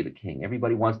doesn't want to be the king.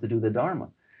 Everybody wants to do the dharma.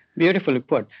 Beautifully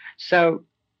put. So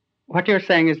what you're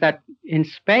saying is that in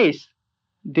space,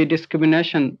 the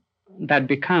discrimination that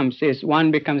becomes is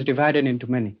one becomes divided into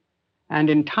many. And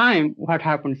in time, what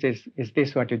happens is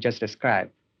this what you just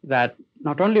described, that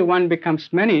not only one becomes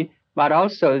many, but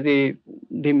also the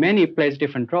many plays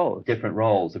different roles. Different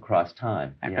roles across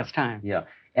time. Across time. Yeah.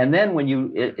 And then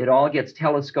when it all gets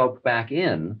telescoped back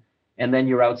in, and then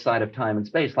you're outside of time and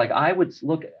space. Like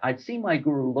I'd see my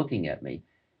guru looking at me,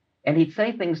 and he'd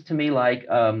say things to me like,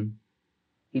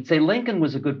 he'd say, Lincoln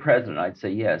was a good president. I'd say,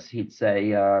 yes. He'd say,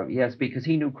 yes, because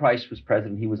he knew Christ was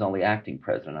president. He was only acting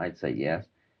president. I'd say, yes.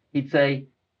 He'd say,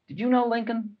 did you know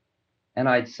Lincoln? And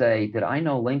I'd say, did I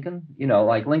know Lincoln?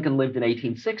 Like Lincoln lived in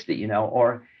 1860,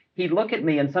 or he'd look at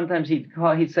me, and sometimes he'd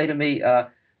say to me,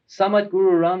 Samat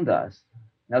Guru Ramdas.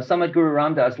 Now, Samat Guru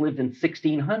Ramdas lived in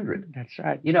 1600. That's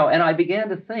right. And I began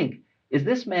to think, is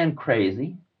this man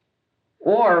crazy?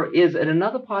 Or is it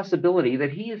another possibility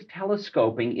that he is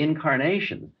telescoping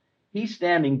incarnations? He's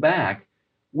standing back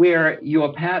where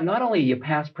not only your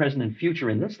past, present, and future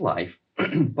in this life,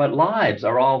 but lives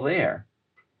are all there.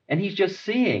 And he's just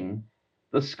seeing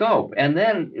the scope. And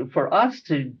then for us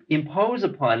to impose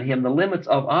upon him the limits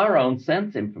of our own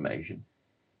sense information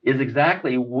is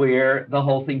exactly where the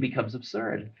whole thing becomes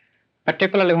absurd.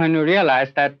 Particularly when you realize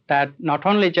that not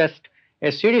only just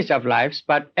a series of lives,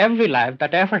 but every life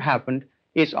that ever happened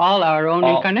is all our own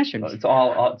incarnations. It's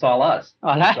all us. All us.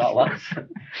 It's all us.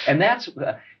 And that's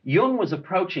Jung was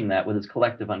approaching that with his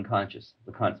collective unconscious,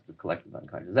 the concept of collective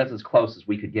unconscious. That's as close as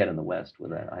we could get in the West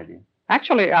with that idea.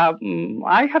 Actually,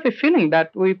 I have a feeling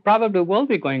that we probably will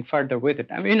be going further with it.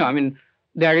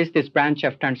 There is this branch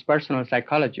of transpersonal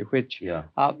psychology, which you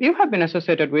have been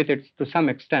associated with it to some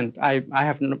extent. I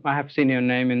have seen your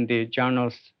name in the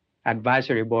journal's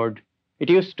advisory board. It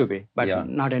used to be, but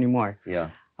not anymore. Yeah.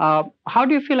 How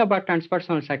do you feel about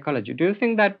transpersonal psychology? Do you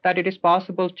think that it is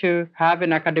possible to have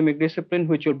an academic discipline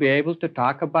which will be able to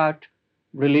talk about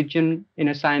religion in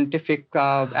a scientific,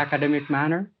 academic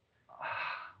manner?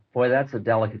 Boy, that's a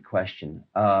delicate question.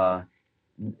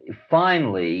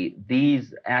 Finally,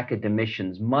 these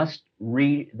academicians must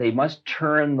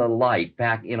turn the light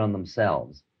back in on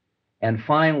themselves. And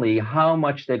finally, how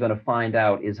much they're going to find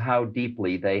out is how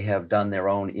deeply they have done their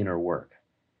own inner work.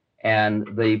 And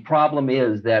the problem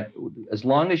is that as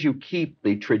long as you keep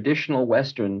the traditional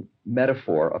Western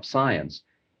metaphor of science,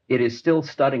 it is still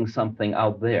studying something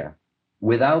out there.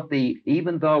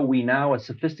 Even though we now are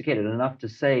sophisticated enough to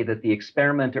say that the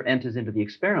experimenter enters into the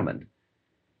experiment,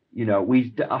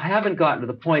 we haven't gotten to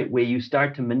the point where you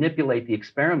start to manipulate the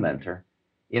experimenter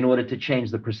in order to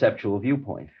change the perceptual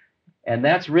viewpoint. And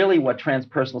that's really what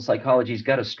transpersonal psychology's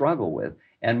got to struggle with.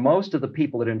 And most of the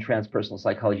people that are in transpersonal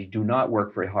psychology do not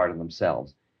work very hard on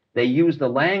themselves. They use the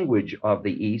language of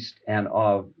the East and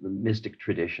of the mystic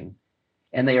tradition,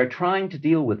 and they are trying to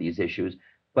deal with these issues,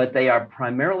 but they are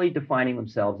primarily defining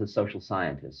themselves as social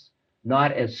scientists,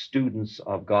 not as students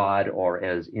of God or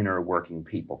as inner working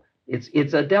people.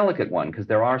 It's a delicate one because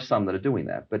there are some that are doing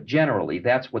that, but generally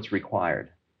that's what's required.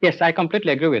 Yes, I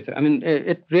completely agree with you. I mean,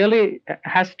 it really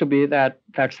has to be that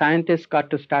scientists got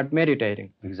to start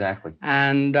meditating. Exactly.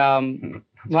 And That's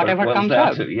whatever what it boils comes down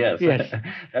out. to, yes. Yes.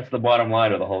 That's the bottom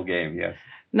line of the whole game, yes.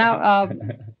 Now,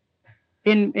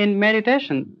 in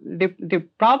meditation, the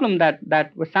problem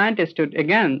that scientists should,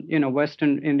 again,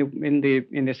 Western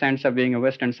in the sense of being a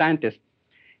Western scientist,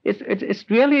 it's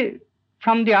really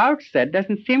from the outset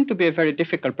doesn't seem to be a very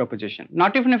difficult proposition.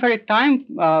 Not even a very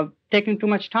taking too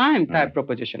much time type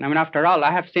proposition. I mean, after all,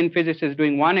 I have seen physicists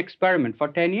doing one experiment for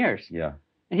 10 years. Yeah.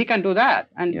 And he can do that.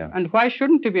 And why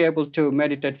shouldn't he be able to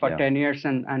meditate for 10 years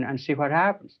and see what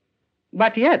happens?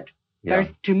 But yet, there's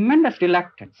tremendous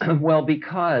reluctance. Well,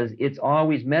 because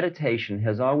meditation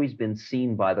has always been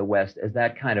seen by the West as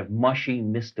that kind of mushy,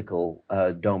 mystical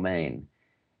domain.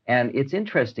 And it's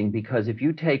interesting because if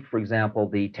you take, for example,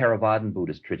 the Theravadan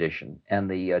Buddhist tradition and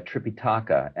the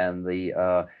Tripitaka and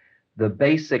the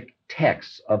basic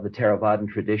texts of the Theravadan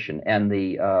tradition and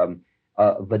the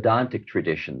Vedantic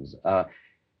traditions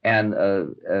and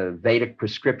Vedic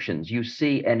prescriptions, you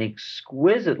see an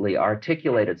exquisitely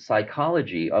articulated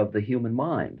psychology of the human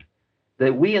mind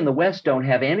that we in the West don't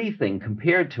have anything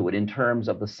compared to it in terms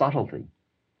of the subtlety.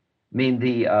 I mean,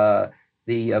 the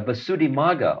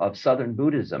Visuddhimagga of Southern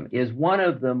Buddhism is one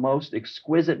of the most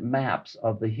exquisite maps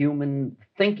of the human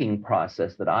thinking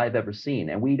process that I've ever seen,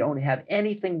 and we don't have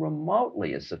anything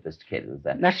remotely as sophisticated as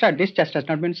that. That's right. This just has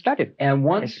not been studied. And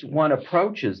once one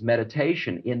approaches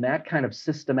meditation in that kind of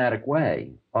systematic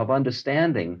way of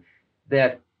understanding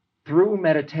that through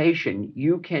meditation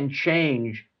you can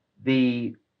change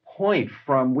the point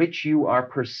from which you are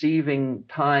perceiving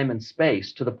time and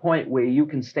space to the point where you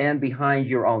can stand behind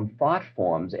your own thought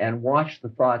forms and watch the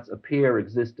thoughts appear,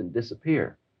 exist, and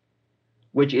disappear,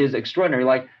 which is extraordinary.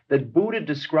 Like that Buddha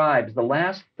describes the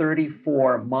last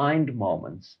 34 mind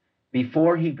moments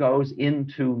before he goes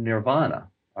into nirvana,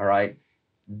 all right?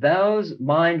 Those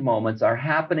mind moments are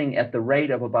happening at the rate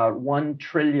of about 1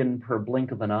 trillion per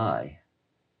blink of an eye,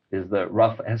 is the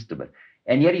rough estimate.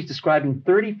 And yet he's describing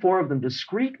 34 of them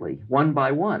discretely, one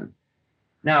by one.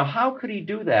 Now, how could he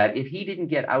do that if he didn't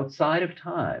get outside of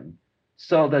time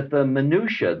so that the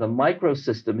minutiae, the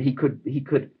microsystem, he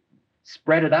could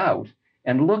spread it out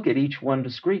and look at each one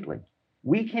discretely?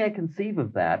 We can't conceive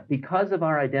of that because of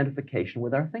our identification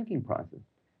with our thinking process.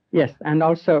 Yes, and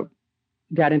also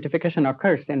the identification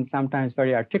occurs in sometimes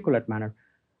very articulate manner.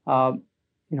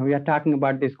 We are talking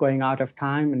about this going out of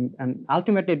time, and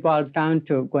ultimately it boils down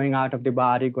to going out of the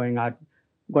body, going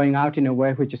out in a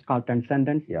way which is called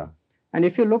transcendence. Yeah. And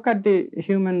if you look at the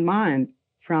human mind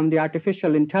from the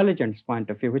artificial intelligence point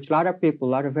of view, which a lot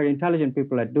of very intelligent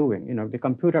people are doing, the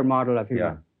computer model of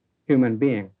human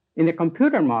being. In the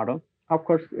computer model, of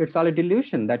course, it's all a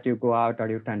delusion that you go out or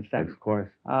you transcend. Of course.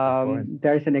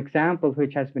 There is an example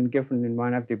which has been given in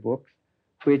one of the books,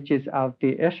 which is of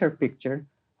the Escher picture,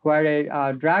 where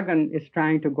a dragon is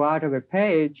trying to go out of a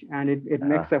page, and it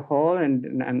makes a hole,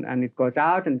 and it goes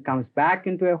out and comes back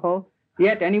into a hole.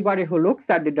 Yet anybody who looks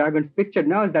at the dragon's picture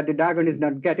knows that the dragon is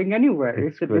not getting anywhere.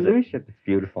 It's a delusion. It's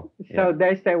beautiful. So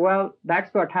they say, well,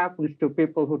 that's what happens to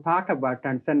people who talk about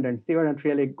transcendence. You're not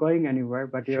really going anywhere,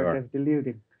 but you're just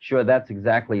deluding. Sure, that's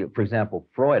exactly, for example,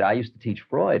 Freud. I used to teach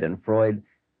Freud, and Freud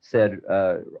said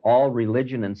all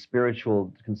religion and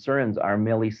spiritual concerns are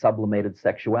merely sublimated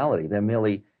sexuality. They're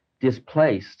merely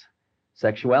displaced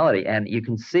sexuality. And you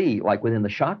can see, like within the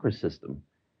chakra system,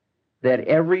 that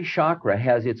every chakra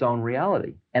has its own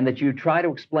reality, and that you try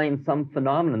to explain some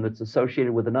phenomenon that's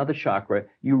associated with another chakra,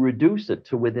 you reduce it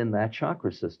to within that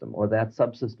chakra system or that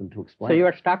subsystem to explain. So you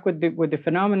are stuck with the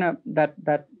phenomena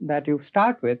that you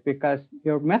start with, because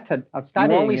your method of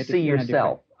studying you only see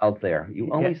yourself out there. You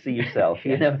only see yourself. So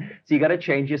you got to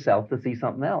change yourself to see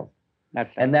something else.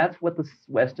 And that's what the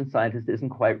Western scientist isn't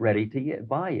quite ready to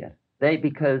buy yet.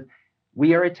 Because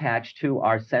we are attached to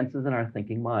our senses and our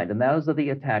thinking mind, and those are the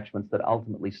attachments that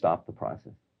ultimately stop the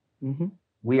process. Mm-hmm.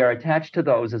 We are attached to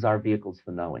those as our vehicles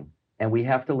for knowing, and we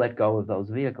have to let go of those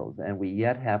vehicles, and we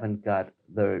yet haven't got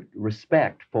the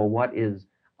respect for what is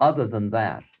other than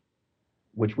that,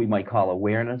 which we might call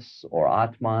awareness or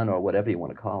Atman or whatever you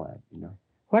want to call it.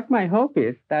 What my hope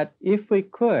is that if we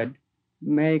could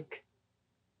make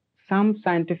some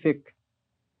scientific,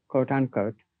 quote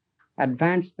unquote,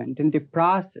 advancement in the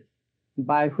process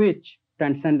by which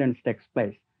transcendence takes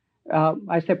place.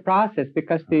 I say process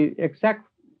because the exact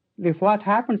what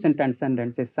happens in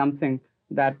transcendence is something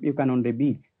that you can only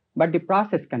be, but the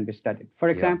process can be studied. For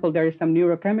example, there is some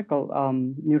neurochemical,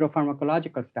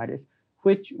 neuropharmacological studies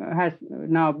which has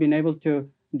now been able to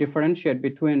differentiate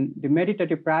between the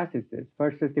meditative processes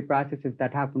versus the processes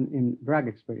that happen in drug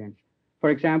experience. For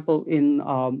example, in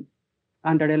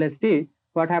under LSD,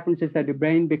 what happens is that the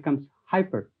brain becomes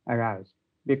hyper aroused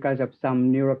because of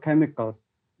some neurochemicals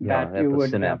that you would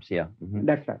synapse.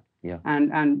 That's right. Yeah.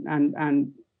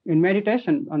 And in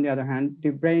meditation, on the other hand, the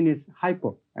brain is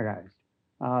hypo aroused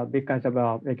because of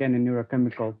again a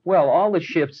neurochemical. Well, all the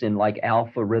shifts in like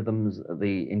alpha rhythms,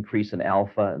 the increase in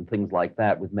alpha and things like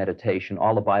that with meditation,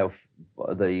 all the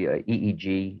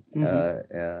EEG.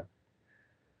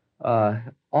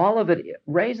 All of it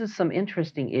raises some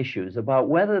interesting issues about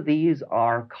whether these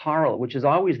are which is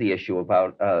always the issue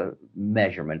about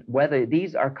measurement, whether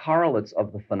these are correlates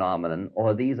of the phenomenon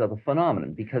or these are the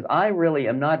phenomenon, because I really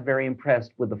am not very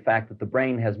impressed with the fact that the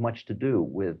brain has much to do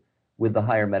with the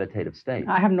higher meditative state.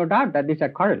 I have no doubt that these are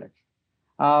correlates.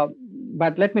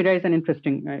 But let me raise an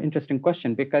interesting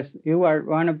question, because you are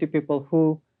one of the people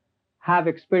who have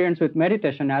experience with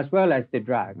meditation as well as the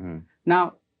drug.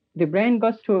 Now, the brain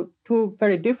goes through two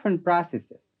very different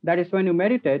processes. That is, when you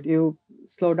meditate, you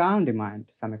slow down the mind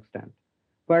to some extent.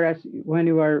 Whereas when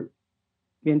you are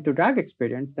into drug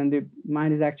experience, then the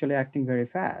mind is actually acting very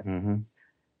fast.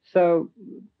 So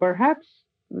perhaps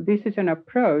this is an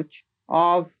approach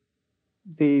of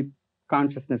the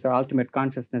consciousness or ultimate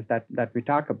consciousness that we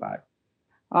talk about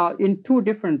in two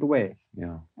different ways.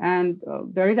 Yeah. And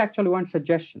there is actually one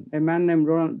suggestion. A man named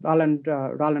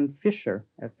Roland Fisher,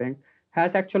 I think,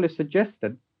 has actually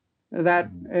suggested that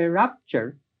a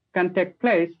rupture can take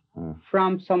place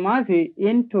from samadhi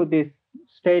into this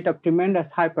state of tremendous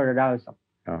hyperarousal.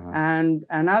 And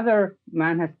another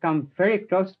man has come very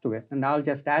close to it, and I'll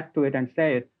just add to it and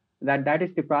say it, that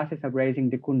is the process of raising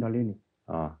the kundalini.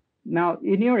 Now,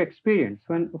 in your experience,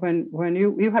 when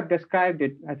you have described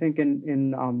it, I think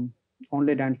in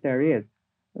Only Dance There Is,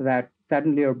 that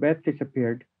suddenly your breath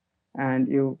disappeared and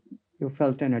you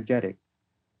felt energetic.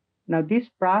 Now, this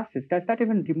process, does that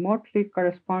even remotely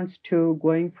corresponds to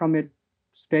going from a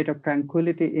state of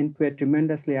tranquility into a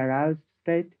tremendously aroused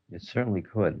state? It certainly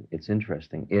could. It's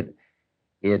interesting.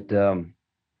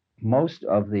 Most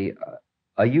of the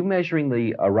are you measuring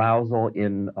the arousal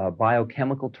in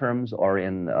biochemical terms or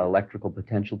in electrical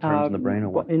potential terms in the brain, or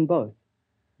what? In both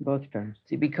terms.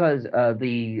 See, because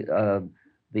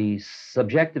the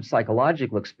subjective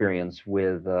psychological experience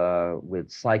with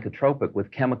psychotropic,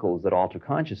 with chemicals that alter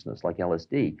consciousness, like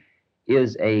LSD,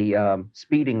 is a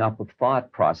speeding up of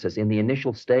thought process in the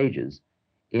initial stages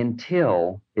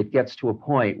until it gets to a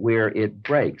point where it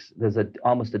breaks. There's a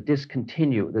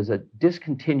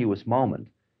discontinuous moment.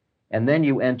 And then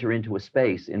you enter into a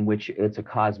space in which it's a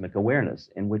cosmic awareness,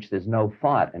 in which there's no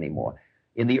thought anymore.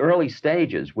 In the early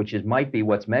stages, which might be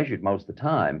what's measured most of the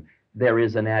time, there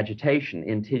is an agitation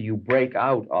until you break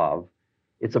out of,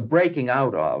 it's a breaking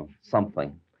out of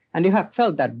something. And you have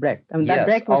felt that break. I mean, yes. That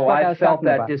break was what I was felt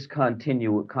that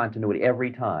about. continuity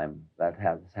every time that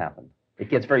has happened. It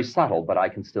gets very subtle, but I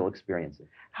can still experience it.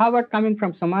 How about coming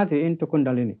from samadhi into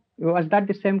kundalini? Was that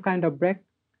the same kind of break?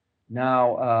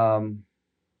 Now,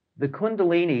 the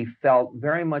kundalini felt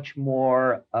very much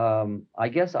more, I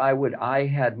guess I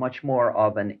had much more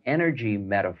of an energy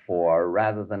metaphor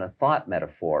rather than a thought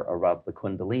metaphor around the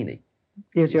kundalini.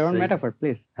 Use your own metaphor,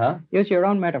 please. Huh? Use your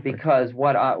own metaphor. Because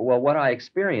what I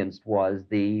experienced was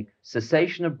the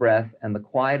cessation of breath and the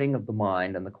quieting of the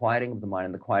mind and the quieting of the mind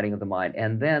and the quieting of the mind.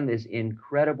 And then this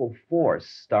incredible force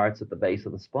starts at the base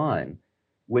of the spine,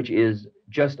 which is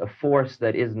just a force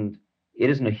that isn't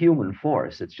a human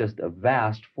force. It's just a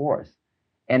vast force.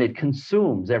 And it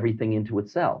consumes everything into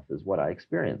itself, is what I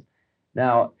experienced.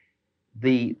 Now,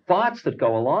 the thoughts that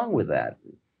go along with that,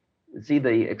 see,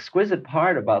 the exquisite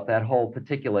part about that whole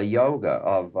particular yoga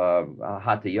of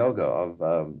hatha yoga, of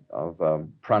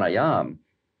pranayam,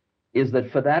 is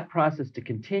that for that process to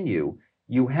continue,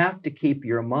 you have to keep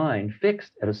your mind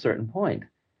fixed at a certain point.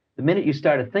 The minute you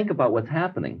start to think about what's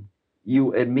happening,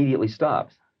 you immediately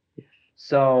stops.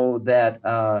 So that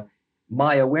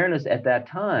my awareness at that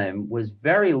time was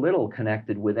very little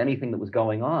connected with anything that was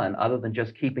going on other than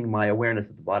just keeping my awareness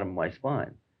at the bottom of my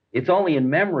spine. It's only in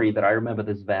memory that I remember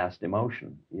this vast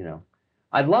emotion, you know.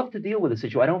 I'd love to deal with this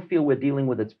issue. I don't feel we're dealing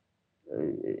with it,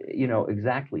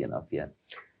 exactly enough yet.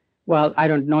 Well, I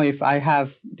don't know if I have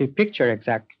the picture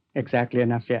exactly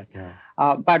enough yet. Yeah.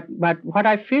 But what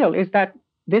I feel is that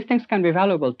these things can be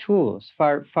valuable tools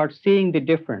for seeing the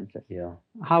differences. Yeah.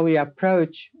 How we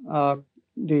approach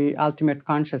the ultimate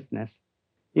consciousness,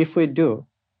 if we do,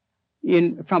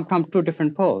 from two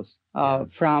different poles.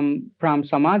 From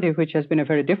samadhi, which has been a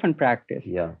very different practice,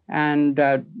 and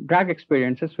drug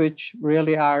experiences, which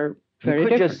really are very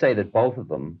different. You could just say that both of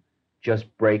them just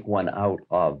break one out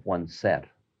of one set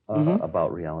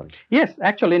about reality. Yes,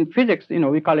 actually, in physics,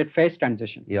 we call it phase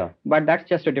transition. Yeah. But that's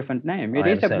just a different name. It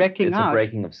is a breaking out. It's a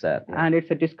breaking of set. Yeah. And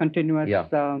it's a discontinuous. Yeah,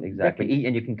 exactly.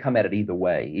 And you can come at it either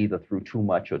way, either through too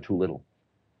much or too little.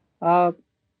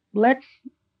 Let's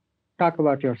talk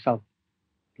about yourself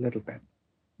a little bit,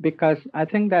 because I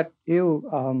think that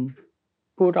you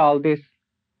put all this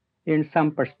in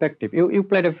some perspective. You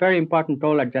played a very important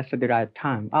role at just at the right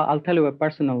time. I'll tell you a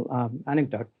personal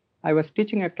anecdote. I was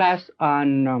teaching a class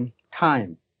on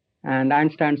time and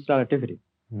Einstein's relativity.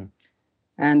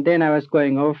 And then I was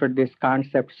going over these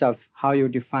concepts of how you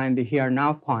define the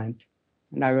here-now point.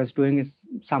 And I was doing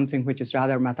something which is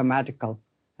rather mathematical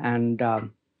and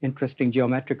interesting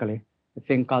geometrically, a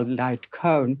thing called light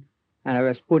cone. And I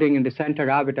was putting in the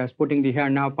center of it, I was putting the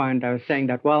here-now point. I was saying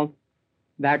that, well,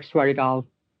 that's where it all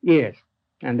is.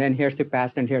 And then here's the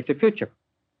past and here's the future.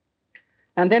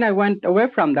 And then I went away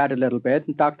from that a little bit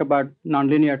and talked about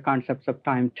nonlinear concepts of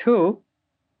time too.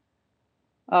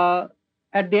 At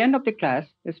the end of the class,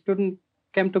 a student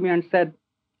came to me and said,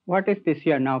 what is this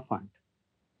here now point?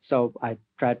 So I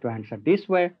tried to answer this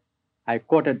way. I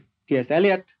quoted T.S.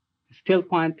 Eliot, still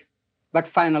point, but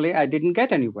finally I didn't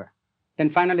get anywhere.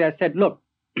 Then finally I said, look,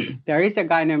 there is a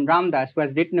guy named Ram Dass who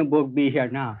has written a book, Be Here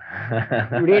Now.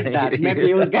 Read that. Maybe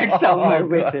you'll get somewhere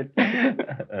with it.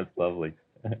 That's lovely.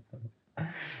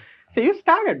 So you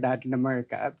started that in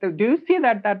America. Do you see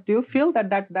that? Do you feel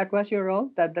that was your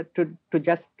role? That to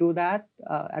just do that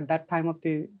at that time of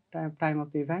the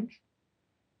events?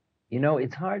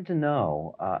 It's hard to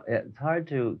know. It's hard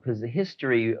to, because the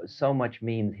history so much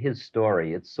means his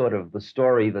story. It's sort of the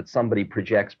story that somebody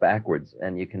projects backwards,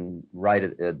 and you can write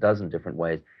it a dozen different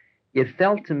ways. It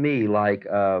felt to me like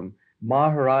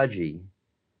Maharaji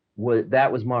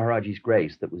that was Maharaji's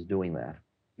grace that was doing that,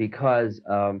 because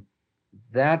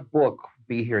that book,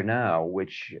 Be Here Now,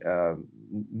 which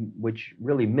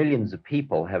really millions of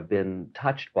people have been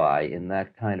touched by in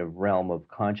that kind of realm of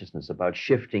consciousness about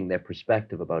shifting their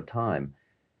perspective about time,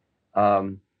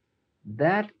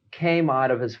 that came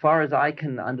out of, as far as I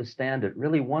can understand it,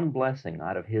 really one blessing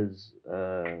out of his,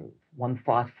 one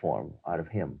thought form out of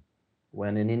him.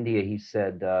 When in India he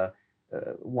said,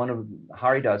 one of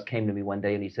Haridas came to me one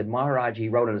day and he said, Maharaj, he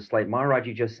wrote on a slate, Maharaj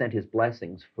just sent his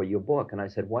blessings for your book. And I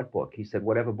said, what book? He said,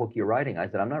 whatever book you're writing. I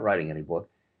said, I'm not writing any book.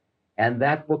 And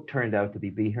that book turned out to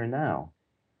Be Here Now.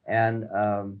 And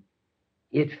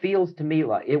it feels to me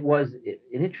like it was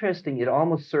interesting. It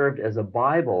almost served as a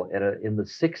Bible in the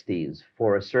 60s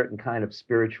for a certain kind of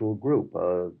spiritual group,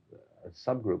 a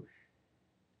subgroup.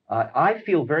 I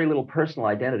feel very little personal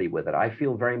identity with it. I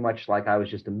feel very much like I was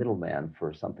just a middleman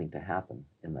for something to happen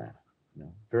in that,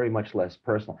 very much less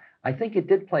personal. I think it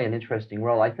did play an interesting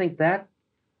role. I think that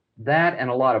and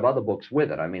a lot of other books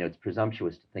with it. I mean, it's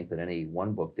presumptuous to think that any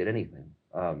one book did anything.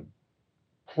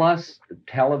 Plus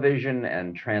television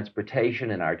and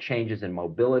transportation and our changes in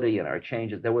mobility and our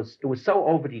changes. It was so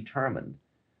overdetermined.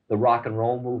 The rock and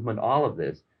roll movement, all of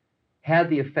this, had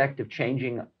the effect of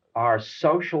changing our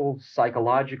social,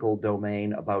 psychological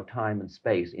domain about time and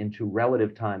space into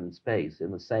relative time and space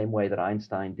in the same way that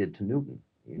Einstein did to Newton.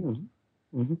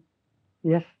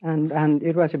 Yes, and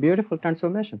it was a beautiful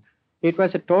transformation. It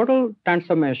was a total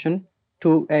transformation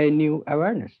to a new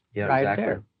awareness. Yeah, right exactly.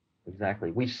 There.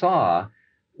 Exactly.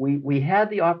 We had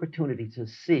the opportunity to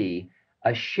see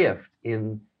a shift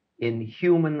in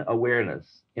human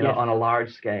awareness, on a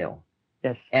large scale.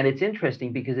 Yes. And it's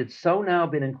interesting because it's so now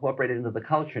been incorporated into the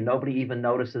culture, nobody even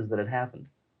notices that it happened.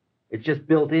 It's just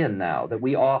built in now that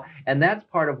we all, and that's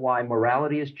part of why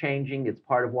morality is changing. It's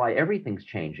part of why everything's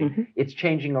changing. It's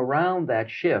changing around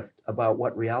that shift about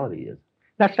what reality is.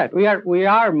 That's right. We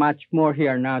are much more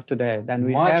here now today than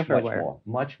we ever were.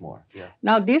 Much more. Yeah.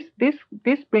 Now this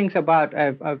brings about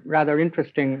a rather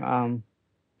interesting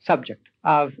subject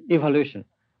of evolution.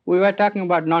 We were talking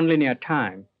about nonlinear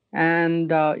time. And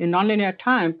in nonlinear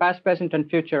time, past, present, and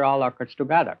future all occurs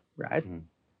together, right?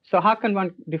 So how can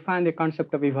one define the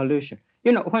concept of evolution?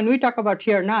 When we talk about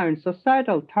here now in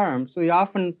societal terms, we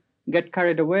often get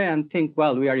carried away and think,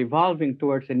 well, we are evolving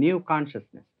towards a new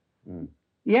consciousness.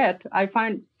 Yet, I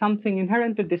find something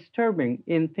inherently disturbing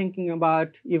in thinking about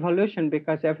evolution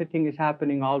because everything is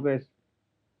happening always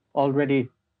already.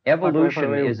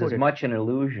 Evolution is as much an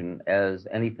illusion as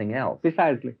anything else.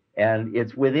 Precisely. And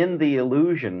it's within the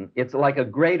illusion, it's like a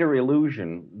greater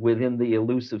illusion within the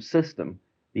elusive system,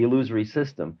 the illusory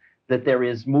system, that there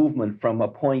is movement from a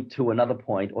point to another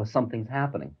point or something's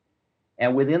happening.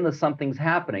 And within the something's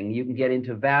happening, you can get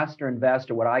into vaster and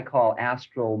vaster what I call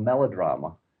astral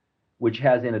melodrama, which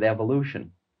has in it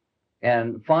evolution.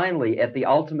 And finally, at the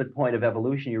ultimate point of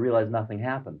evolution, you realize nothing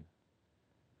happened.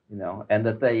 And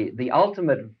that the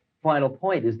ultimate final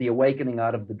point is the awakening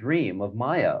out of the dream of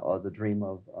Maya, or the dream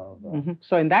of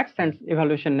So in that sense,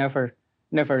 evolution never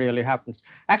really happens.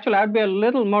 Actually, I'd be a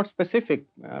little more specific,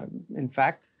 in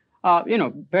fact.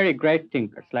 Very great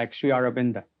thinkers like Sri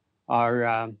Aurobindo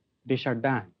or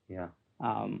Desjardins,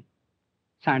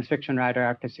 science fiction writer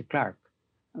Arthur C. Clarke,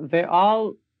 they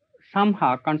all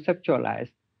somehow conceptualize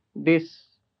this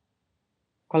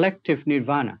collective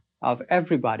nirvana of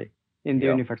everybody in the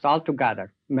universe all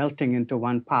together, melting into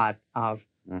one part of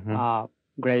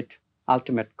great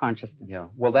ultimate consciousness. Yeah.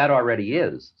 Well, that already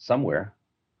is somewhere.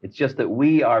 It's just that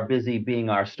we are busy being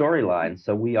our storyline,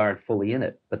 so we aren't fully in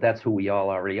it. But that's who we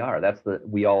all already are.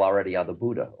 We all already are the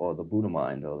Buddha, or the Buddha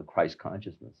mind, or the Christ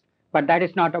consciousness. But that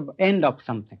is not the end of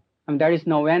something. I mean, there is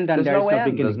no end, and there is no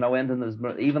beginning. There's no end,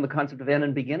 and even the concept of end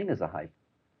and beginning is a hype.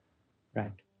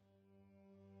 Right.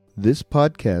 This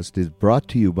podcast is brought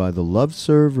to you by the Love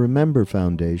Serve Remember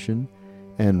Foundation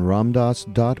and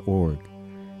ramdas.org.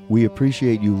 We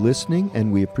appreciate you listening,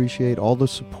 and we appreciate all the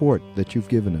support that you've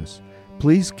given us.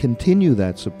 Please continue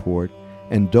that support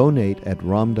and donate at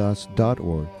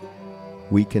ramdas.org.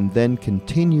 We can then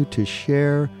continue to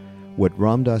share what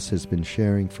Ram Dass has been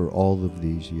sharing for all of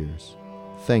these years.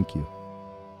 Thank you.